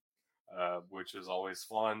game, which is always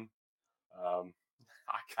fun. I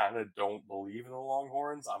kind of don't believe in the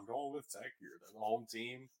Longhorns. I'm going with Tech here. They're the home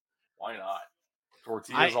team. Why not?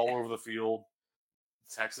 Tortillas all over the field.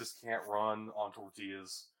 Texas can't run on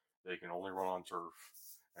tortillas. They can only run on turf.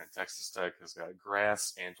 And Texas Tech has got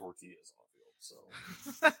grass and tortillas on the field. So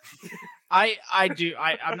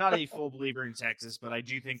I'm not a full believer in Texas, but I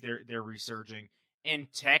do think they're resurging.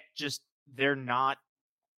 And Tech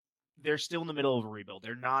they're still in the middle of a rebuild.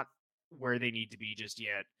 They're not where they need to be just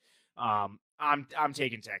yet. I'm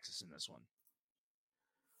taking Texas in this one.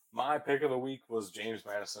 My pick of the week was James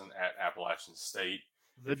Madison at Appalachian State.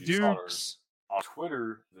 The Dukes. On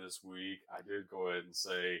Twitter this week, I did go ahead and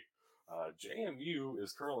say JMU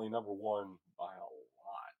is currently number one by a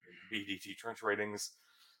lot in BDT trench ratings.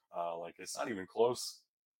 Like, it's not even close.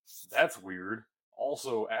 That's weird.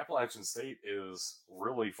 Also, Appalachian State is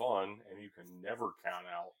really fun, and you can never count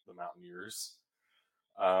out the Mountaineers.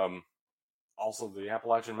 Also, the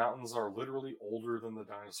Appalachian Mountains are literally older than the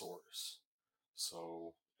dinosaurs.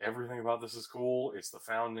 So everything about this is cool. It's the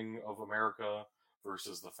founding of America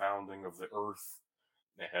versus the founding of the Earth.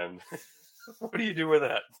 And what do you do with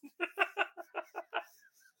that?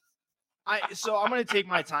 So I'm going to take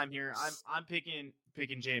my time here. I'm picking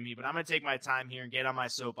JMU, but I'm going to take my time here and get on my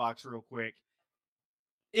soapbox real quick.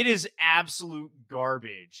 It is absolute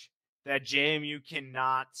garbage that JMU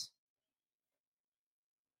cannot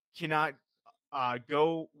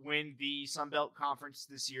go win the Sun Belt Conference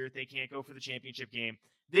this year. They can't go for the championship game.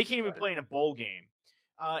 They can't even play in a bowl game.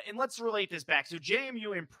 And let's relate this back. So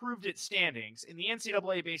JMU improved its standings, and the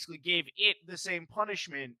NCAA basically gave it the same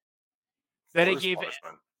punishment that it gave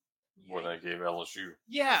when they gave LSU.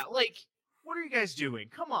 Yeah, like, what are you guys doing?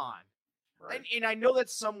 Come on. Right. And I know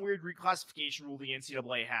that's some weird reclassification rule the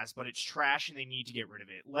NCAA has, but it's trash and they need to get rid of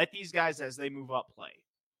it. Let these guys, as they move up, play.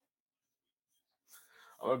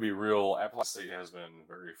 I'm going to be real. Appalachian State has been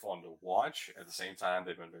very fun to watch. At the same time,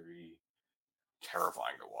 they've been very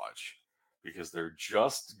terrifying to watch because they're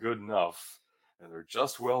just good enough and they're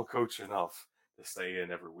just well coached enough to stay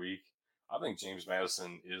in every week. I think James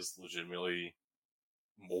Madison is legitimately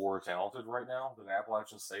more talented right now than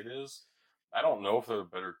Appalachian State is. I don't know if they're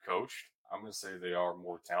better coached. I'm going to say they are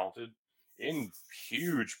more talented, in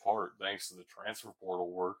huge part thanks to the transfer portal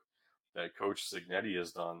work that Coach Cignetti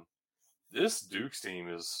has done. This Dukes team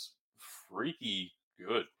is freaky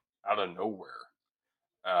good out of nowhere.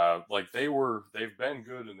 They've been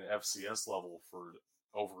good in the FCS level for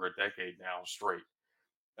over a decade now straight.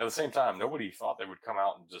 At the same time, nobody thought they would come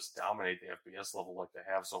out and just dominate the FBS level like they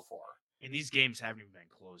have so far. And these games haven't even been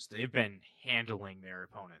close. They've been handling their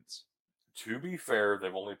opponents. To be fair,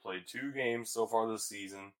 they've only played 2 games so far this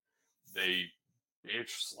season. They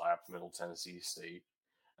bitch-slapped Middle Tennessee State.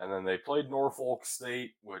 And then they played Norfolk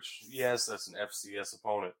State, which, yes, that's an FCS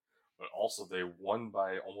opponent. But also they won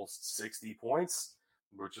by almost 60 points,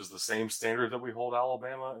 which is the same standard that we hold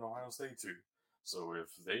Alabama and Ohio State to. So if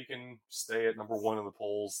they can stay at number 1 in the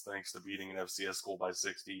polls thanks to beating an FCS school by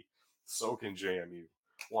 60, so can JMU.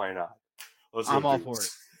 Why not? I'm all for it.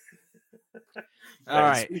 All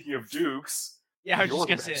right. Speaking of Dukes. Yeah, I was just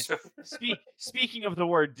going to say, speaking of the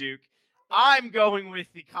word Duke, I'm going with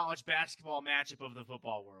the college basketball matchup of the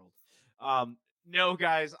football world. No,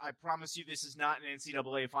 guys, I promise you this is not an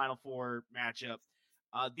NCAA Final Four matchup.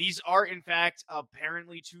 These are, in fact,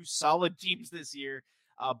 apparently 2 solid teams this year.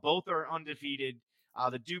 Both are undefeated.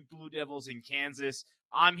 The Duke Blue Devils in Kansas.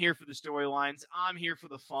 I'm here for the storylines. I'm here for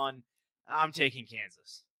the fun. I'm taking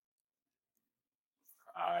Kansas.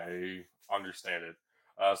 I understand it.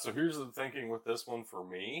 So here's the thinking with this one for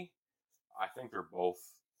me. I think they're both,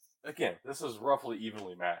 again, this is roughly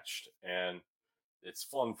evenly matched, and it's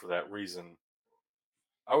fun for that reason.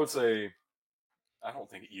 I would say I don't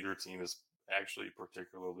think either team is actually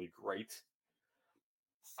particularly great.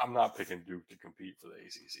 I'm not picking Duke to compete for the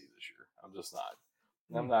ACC this year. I'm just not.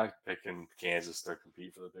 I'm not picking Kansas to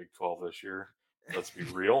compete for the Big 12 this year. Let's be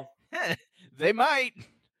real. They might.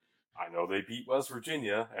 I know they beat West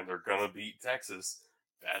Virginia, and they're going to beat Texas.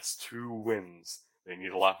 That's 2 wins. They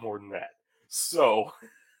need a lot more than that. So,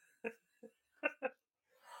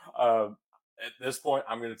 at this point,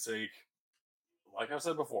 I'm going to take, like I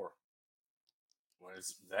said before, when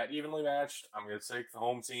it's that evenly matched, I'm going to take the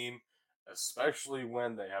home team, especially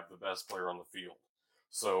when they have the best player on the field.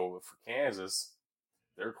 So for Kansas,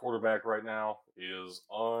 their quarterback right now is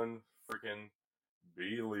unfreaking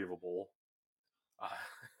believable.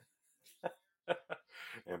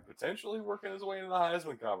 And potentially working his way into the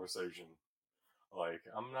Heisman conversation. Like,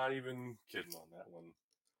 I'm not even kidding on that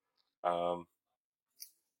one.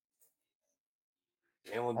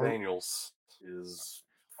 Jalen Are, Daniels is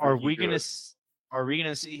are freaky we gonna good. are we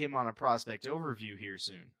gonna see him on a prospect overview here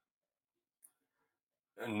soon?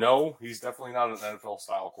 No, he's definitely not an NFL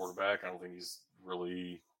style quarterback. I don't think he's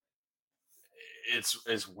really.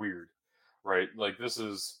 It's weird, right? Like this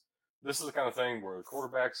is the kind of thing where the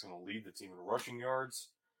quarterback's going to lead the team in rushing yards,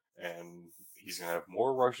 and he's going to have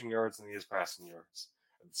more rushing yards than he has passing yards.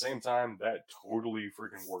 At the same time, that totally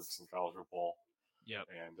freaking works in college football. Yep.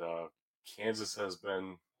 And Kansas has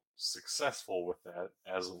been successful with that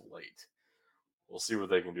as of late. We'll see what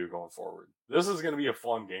they can do going forward. This is going to be a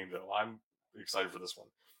fun game, though. I'm excited for this one.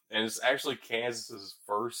 And it's actually Kansas's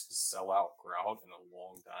first sellout crowd in a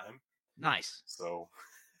long time. Nice. So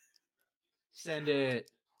Send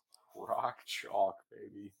it. rock chalk,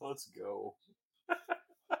 baby. Let's go.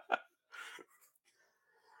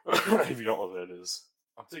 If you don't know what that is,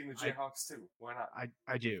 I'm taking the Jayhawks too. Why not?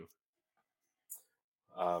 I do.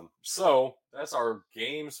 So that's our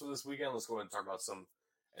games for this weekend. Let's go ahead and talk about some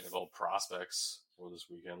NFL prospects for this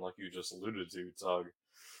weekend, like you just alluded to, Tug.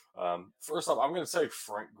 First off, I'm going to take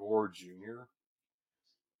Frank Gore Jr.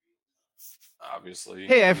 Obviously,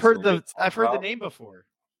 Hey, I've heard the about. name before.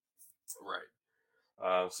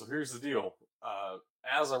 Right. So here's the deal.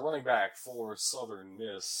 As a running back for Southern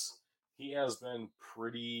Miss, he has been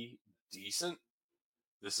pretty decent.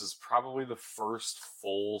 This is probably the first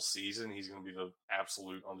full season he's going to be the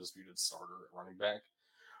absolute undisputed starter at running back,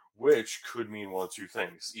 which could mean one of two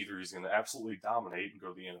things. Either he's going to absolutely dominate and go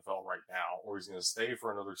to the NFL right now, or he's going to stay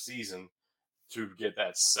for another season to get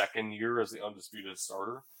that second year as the undisputed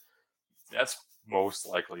starter. That's most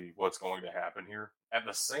likely what's going to happen here. At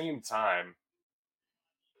the same time,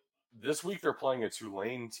 this week they're playing a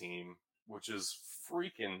Tulane team, which is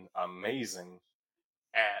freaking amazing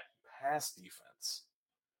at pass defense.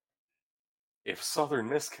 If Southern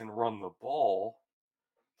Miss can run the ball,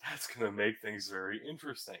 that's going to make things very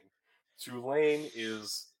interesting. Tulane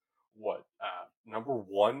is number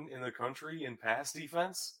 1 in the country in pass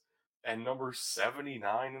defense and number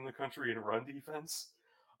 79 in the country in run defense.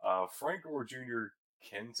 Frank Gore Jr.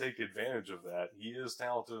 can take advantage of that. He is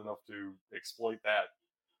talented enough to exploit that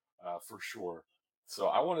for sure. So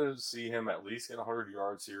I want to see him at least get 100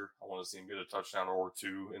 yards here. I want to see him get a touchdown or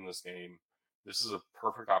two in this game. This is a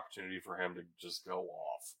perfect opportunity for him to just go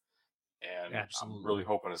off. And absolutely. I'm really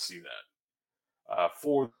hoping to see that.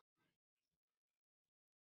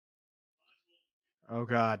 Oh,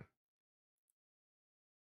 God.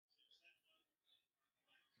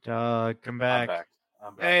 Come back.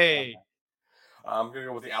 I'm back. Hey. I'm going to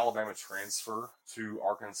go with the Alabama transfer to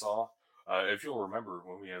Arkansas. If you'll remember,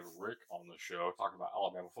 when we had Rick on the show talking about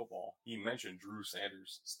Alabama football, he mentioned Drew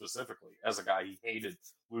Sanders specifically as a guy he hated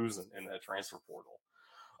losing in that transfer portal.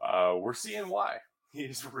 We're seeing why.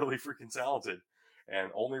 He's really freaking talented and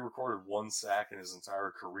only recorded 1 sack in his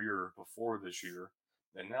entire career before this year.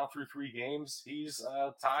 And now through 3 games, he's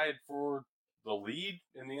tied for the lead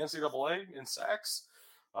in the NCAA in sacks.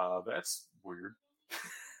 That's weird.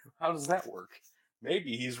 How does that work?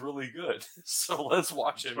 Maybe he's really good. So let's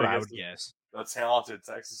watch him. I would guess. The talented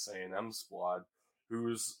Texas A&M squad,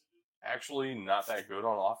 who's actually not that good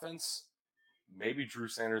on offense. Maybe Drew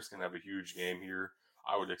Sanders can have a huge game here.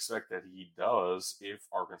 I would expect that he does if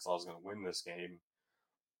Arkansas is going to win this game.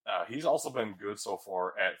 He's also been good so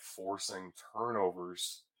far at forcing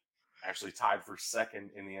turnovers, actually tied for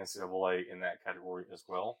second in the NCAA in that category as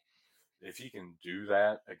well. If he can do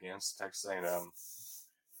that against Texas A&M,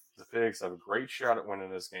 the Pigs have a great shot at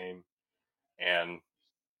winning this game and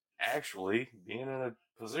actually being in a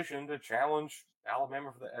position to challenge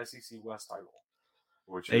Alabama for the SEC West title,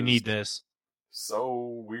 which they need this.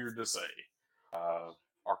 So weird to say.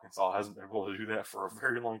 Arkansas hasn't been able to do that for a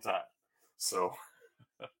very long time. So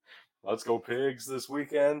let's go Pigs this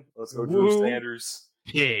weekend. Let's go Drew Sanders.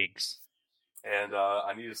 Pigs. And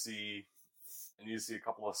I need to see a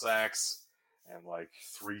couple of sacks and like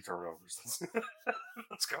 3 turnovers.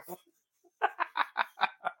 Let's go.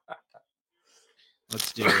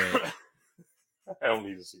 Let's do it. I don't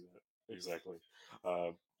need to see that. Exactly.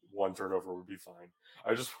 1 turnover would be fine.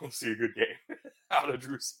 I just want to see a good game out of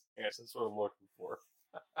Drew Sanders. That's what I'm looking for.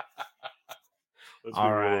 Let's be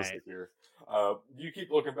All right. realistic here. You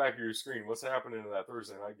keep looking back at your screen. What's happening in that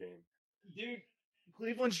Thursday night game? Dude,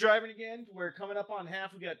 Cleveland's driving again. We're coming up on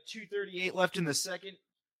half. We got 2:38 left in the second.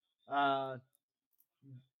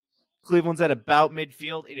 Cleveland's at about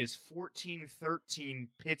midfield. It is 14-13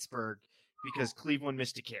 Pittsburgh because Cleveland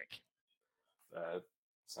missed a kick. That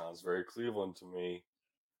sounds very Cleveland to me.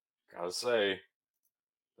 Gotta say,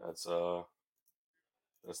 that's the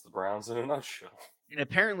Browns in a nutshell. And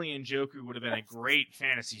apparently Njoku would have been a great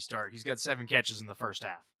fantasy start. He's got 7 catches in the first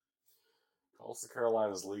half. Coastal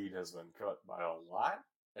Carolina's lead has been cut by a lot.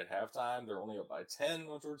 At halftime, they're only up by 10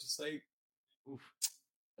 on Georgia State. Oof.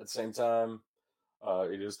 At the same time,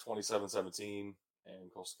 it is 27-17,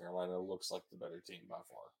 and Coastal Carolina looks like the better team by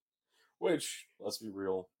far. Which, let's be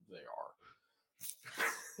real, they are.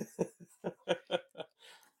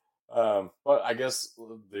 But I guess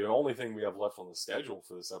the only thing we have left on the schedule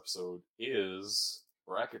for this episode is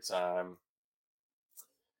bracket time,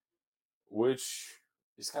 which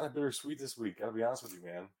is kind of bittersweet this week. Gotta be honest with you,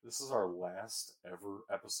 man. This is our last ever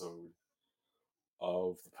episode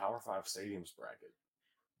of the Power 5 Stadiums bracket.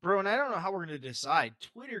 Bro, and I don't know how we're going to decide.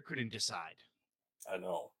 Twitter couldn't decide. I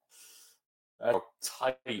know. That's how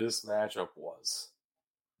tight this matchup was.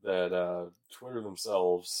 That Twitter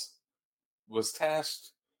themselves was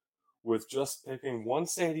tasked with just picking one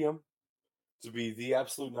stadium to be the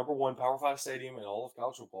absolute number one Power 5 stadium in all of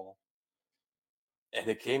college football. And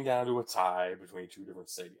it came down to a tie between 2 different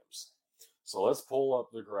stadiums. So let's pull up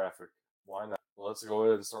the graphic. Why not? Let's go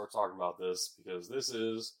ahead and start talking about this, because this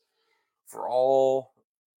is for all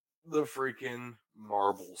the freaking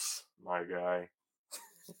marbles, my guy.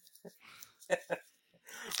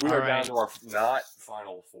 We are down to our not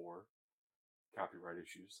final 4 copyright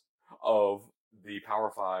issues of the Power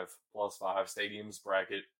 5 plus 5 stadiums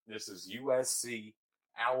bracket. This is USC,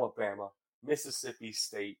 Alabama, Mississippi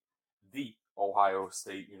State, the Ohio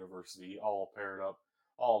State University, all paired up,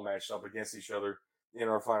 all matched up against each other in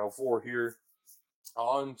our final 4 here.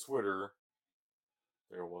 On Twitter,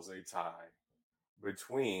 there was a tie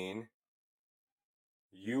between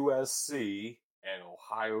USC and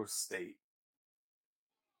Ohio State.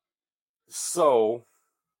 So,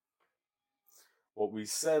 what we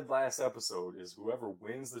said last episode is whoever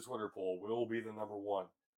wins the Twitter poll will be the number 1.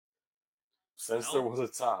 Since there was a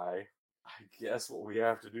tie, I guess what we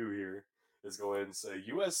have to do here is go ahead and say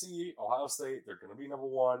USC, Ohio State, they're going to be number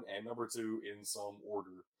 1 and number 2 in some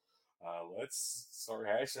order. Let's start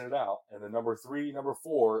hashing it out. And then number 3, number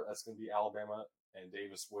 4, that's going to be Alabama and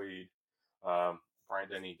Davis Wade.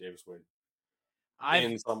 Bryant-Denny, Davis Wade.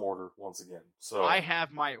 In some order, once again. So I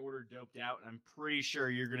have my order doped out, and I'm pretty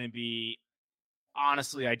sure you're going to be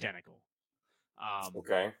honestly identical.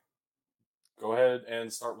 Okay. Go ahead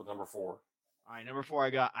and start with number 4. All right, number 4,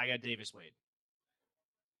 I got Davis Wade.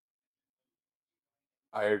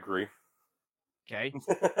 I agree. Okay.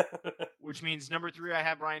 Which means number 3, I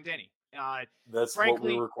have Bryant-Denny. That's what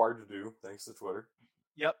we were required to do, thanks to Twitter.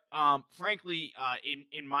 Yep. Frankly,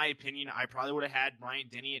 in my opinion, I probably would have had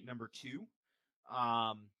Bryant-Denny at number 2.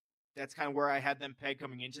 That's kind of where I had them pegged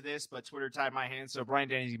coming into this, but Twitter tied my hands, so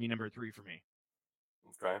Bryant-Denny's going to be number 3 for me.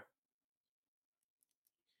 Okay.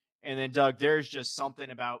 And then, Doug, there's just something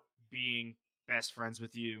about being best friends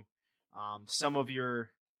with you. Some of your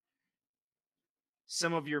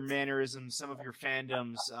mannerisms, some of your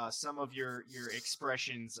fandoms, some of your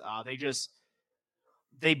expressions,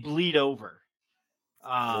 they bleed over.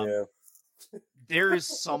 Yeah. There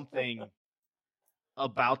is something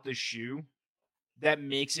about the shoe that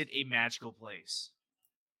makes it a magical place.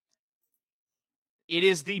 It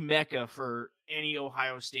is the mecca for any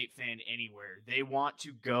Ohio State fan anywhere. They want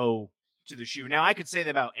to go to the shoe. Now, I could say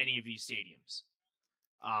that about any of these stadiums.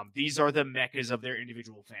 These are the meccas of their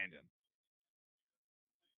individual fandom.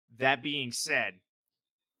 That being said,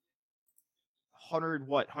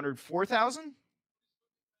 104,000?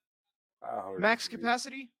 Max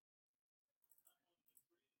capacity?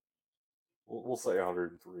 We'll say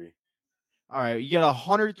 103. All right, you got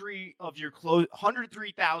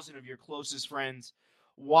 103,000 of your closest friends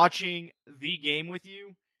watching the game with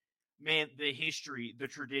you. Man, the history, the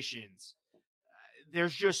traditions.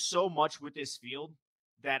 There's just so much with this field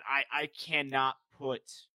that I cannot put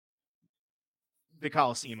the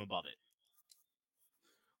Coliseum above it.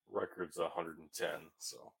 Record's 110,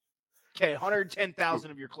 so. Okay,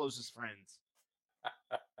 110,000 of your closest friends.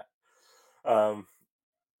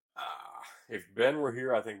 If Ben were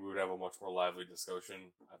here, I think we would have a much more lively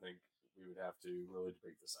discussion. I think we would have to really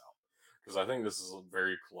debate this out, because I think this is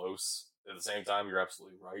very close. At the same time, you're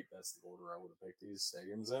absolutely right. That's the order I would have picked these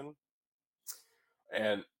stadiums in.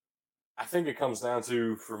 And I think it comes down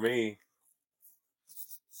to, for me,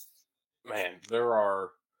 man, there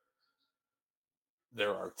are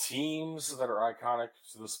teams that are iconic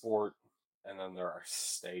to the sport, and then there are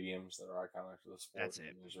stadiums that are iconic to the sport. That's it.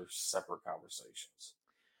 And those are separate conversations.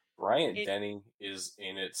 Bryant It Denny is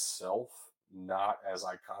in itself not as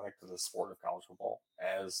iconic to the sport of college football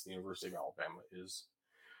as the University of Alabama is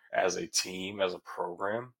as a team, as a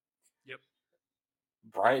program. Yep.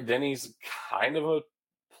 Bryant Denny's kind of a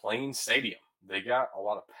plain stadium. They got a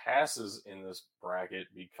lot of passes in this bracket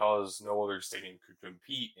because no other stadium could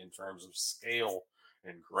compete in terms of scale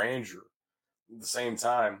and grandeur. At the same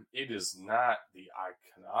time, it is not the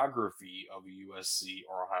iconography of a USC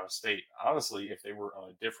or Ohio State. Honestly, if they were on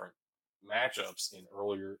a different matchups in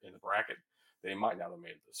earlier in the bracket, they might not have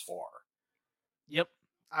made it this far. Yep.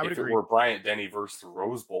 I would If it agree. were Bryant Denny versus the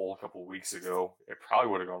Rose Bowl a couple weeks ago, it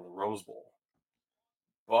probably would have gone to the Rose Bowl.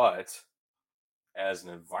 But as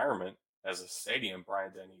an environment, as a stadium,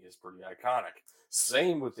 Bryant Denny is pretty iconic.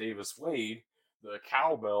 Same with Davis Wade. The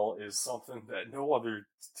cowbell is something that no other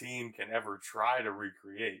team can ever try to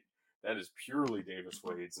recreate. That is purely Davis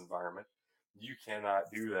Wade's environment. You cannot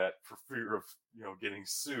do that for fear of getting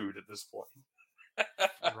sued at this point.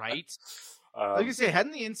 Right. I was gonna say,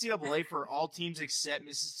 hadn't the NCAA for all teams except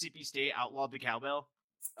Mississippi State outlawed the cowbell?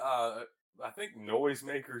 I think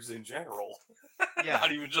noisemakers in general, Yeah.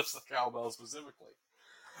 not even just the cowbell specifically.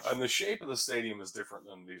 And the shape of the stadium is different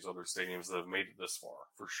than these other stadiums that have made it this far,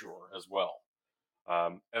 for sure, as well.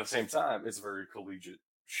 At the same time, it's a very collegiate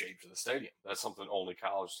shape to the stadium. That's something only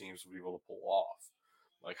college teams will be able to pull off.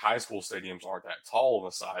 Like high school stadiums aren't that tall on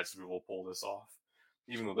the sides to be able to pull this off,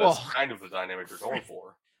 even though that's kind of the dynamic they're going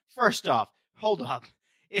for. First off, hold up.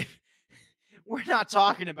 If we're not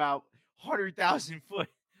talking about 100,000 foot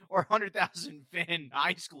or 100,000 fan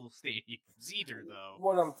high school stadiums either, though.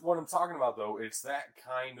 What I'm talking about though, it's that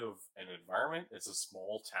kind of an environment. It's a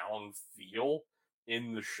small town feel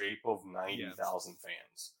in the shape of 90,000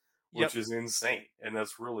 fans, which is insane, and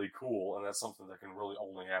that's really cool, and that's something that can really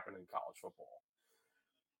only happen in college football.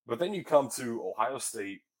 But then you come to Ohio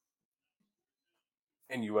State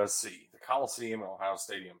and USC, the Coliseum and Ohio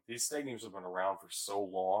Stadium. These stadiums have been around for so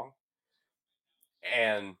long,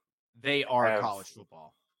 and they are college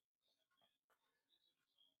football.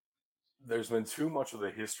 There's been too much of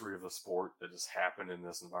the history of the sport that has happened in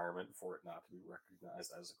this environment for it not to be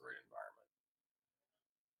recognized as a great environment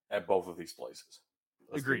at both of these places.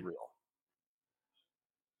 Let's be real.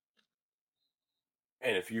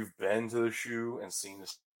 And if you've been to the shoe and seen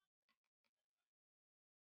this,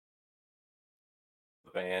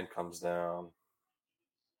 the band comes down,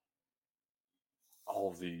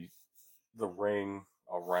 all of the ring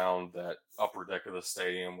around that upper deck of the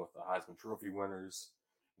stadium with the Heisman Trophy winners,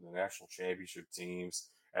 the national championship teams,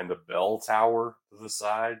 and the bell tower to the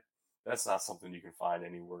side, that's not something you can find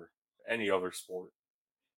anywhere, any other sport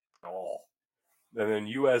at all. And then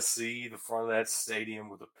USC, the front of that stadium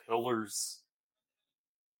with the pillars,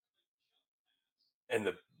 and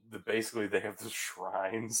the basically they have the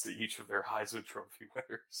shrines to each of their Heisman Trophy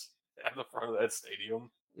winners at the front of that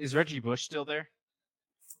stadium. Is Reggie Bush still there?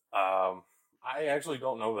 I actually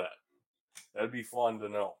don't know that. That'd be fun to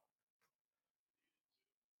know.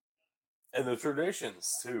 And the traditions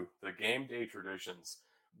too, the game day traditions.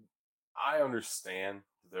 I understand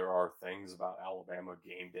there are things about Alabama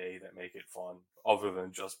game day that make it fun, other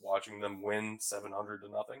than just watching them win 700 to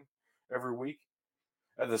nothing every week.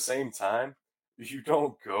 At the same time, you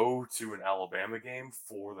don't go to an Alabama game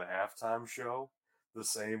for the halftime show the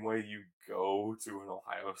same way you go to an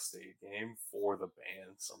Ohio State game for the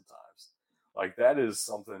band sometimes. Like, that is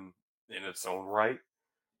something in its own right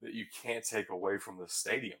that you can't take away from the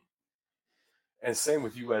stadium. And same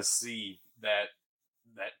with USC, that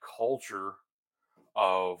culture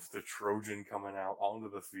of the Trojan coming out onto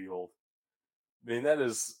the field. I mean,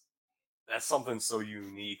 that's something so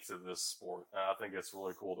unique to this sport. And I think it's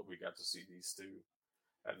really cool that we got to see these two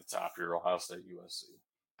at the top here, Ohio State, USC.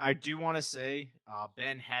 I do want to say,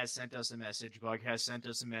 Ben has sent us a message. Bug has sent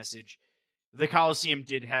us a message. The Coliseum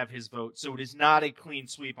did have his vote, so it is not a clean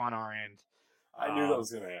sweep on our end. I knew that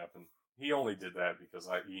was going to happen. He only did that because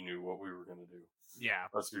he knew what we were going to do. Yeah.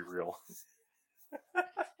 Let's be real.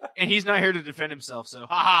 And he's not here to defend himself, so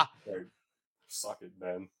haha. Okay. Suck it,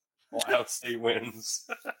 Ben. Ohio State wins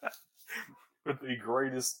with the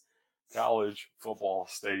greatest college football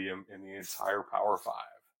stadium in the entire Power 5.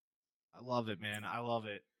 I love it, man. I love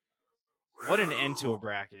it. What an end to a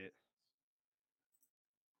bracket.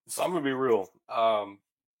 So I'm going to be real.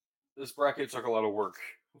 This bracket took a lot of work.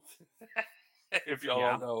 If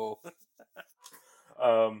y'all don't know.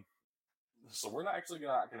 So we're not actually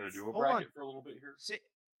not going to do a bracket for a little bit here.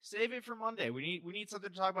 Save it for Monday. We need something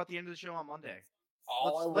to talk about at the end of the show on Monday.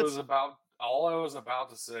 All I was about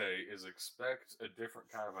to say is expect a different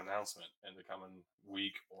kind of announcement in the coming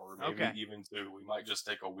week, or maybe Okay. even two. We might just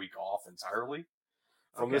take a week off entirely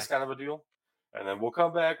from Okay. this kind of a deal, and then we'll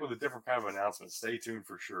come back with a different kind of announcement. Stay tuned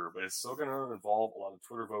for sure, but it's still going to involve a lot of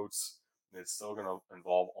Twitter votes, and it's still going to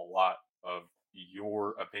involve a lot of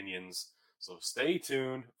your opinions. So stay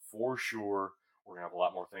tuned for sure. We're going to have a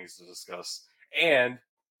lot more things to discuss, and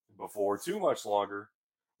before too much longer,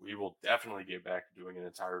 we will definitely get back to doing an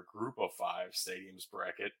entire group of 5 stadiums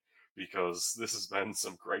bracket, because this has been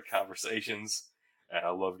some great conversations, and I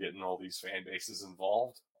love getting all these fan bases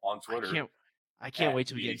involved on Twitter. I can't at wait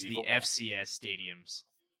till we get BDT to the Football. FCS stadiums.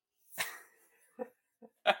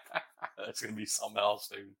 That's going to be something else,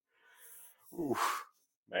 dude. Oof,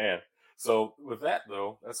 man. So with that,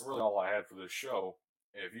 though, that's really all I had for this show.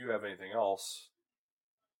 If you have anything else,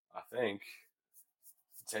 I think,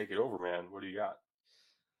 take it over, man. What do you got?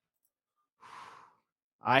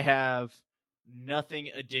 I have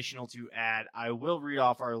nothing additional to add. I will read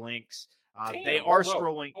off our links. They are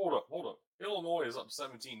scrolling. Hold up. Illinois is up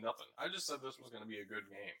 17-0. I just said this was going to be a good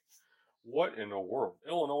game. What in the world?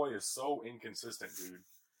 Illinois is so inconsistent, dude.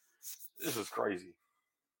 This is crazy.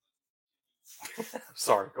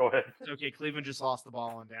 Sorry, go ahead. It's okay. Cleveland just lost the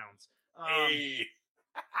ball on downs. Hey.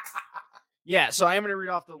 Yeah, so I am going to read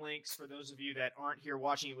off the links for those of you that aren't here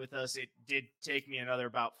watching it with us. It did take me another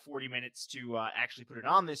about 40 minutes to actually put it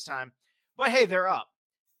on this time. But hey, they're up.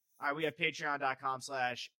 All right, we have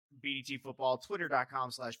patreon.com/BDTfootball,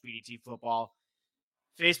 twitter.com/BDTfootball,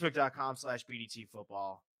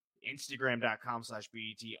 facebook.com/BDTfootball,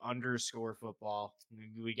 instagram.com/BDT_football.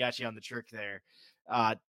 We got you on the trick there.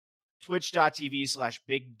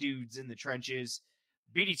 Twitch.tv/bigdudesinthetrenches.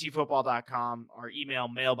 BDTfootball.com, our email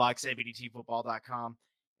mailbox at BDTfootball.com.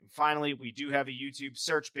 And finally, we do have a YouTube.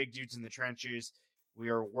 Search Big Dudes in the Trenches. We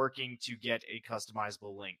are working to get a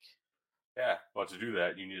customizable link. Yeah, but to do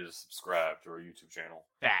that, you need to subscribe to our YouTube channel.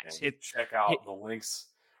 Facts. Check out the links.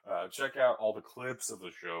 Check out all the clips of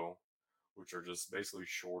the show, which are just basically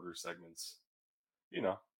shorter segments. You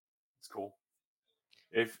know, it's cool.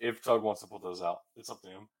 If Tug wants to put those out, it's up to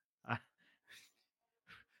him.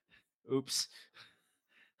 Oops.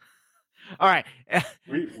 All right.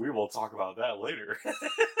 We will talk about that later.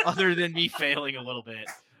 Other than me failing a little bit.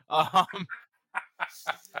 All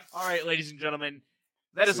right, ladies and gentlemen,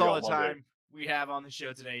 that is all the time we have on the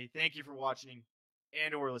show today. Thank you for watching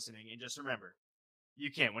and or listening. And just remember,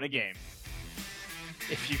 you can't win a game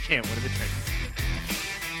if you can't win in the trenches.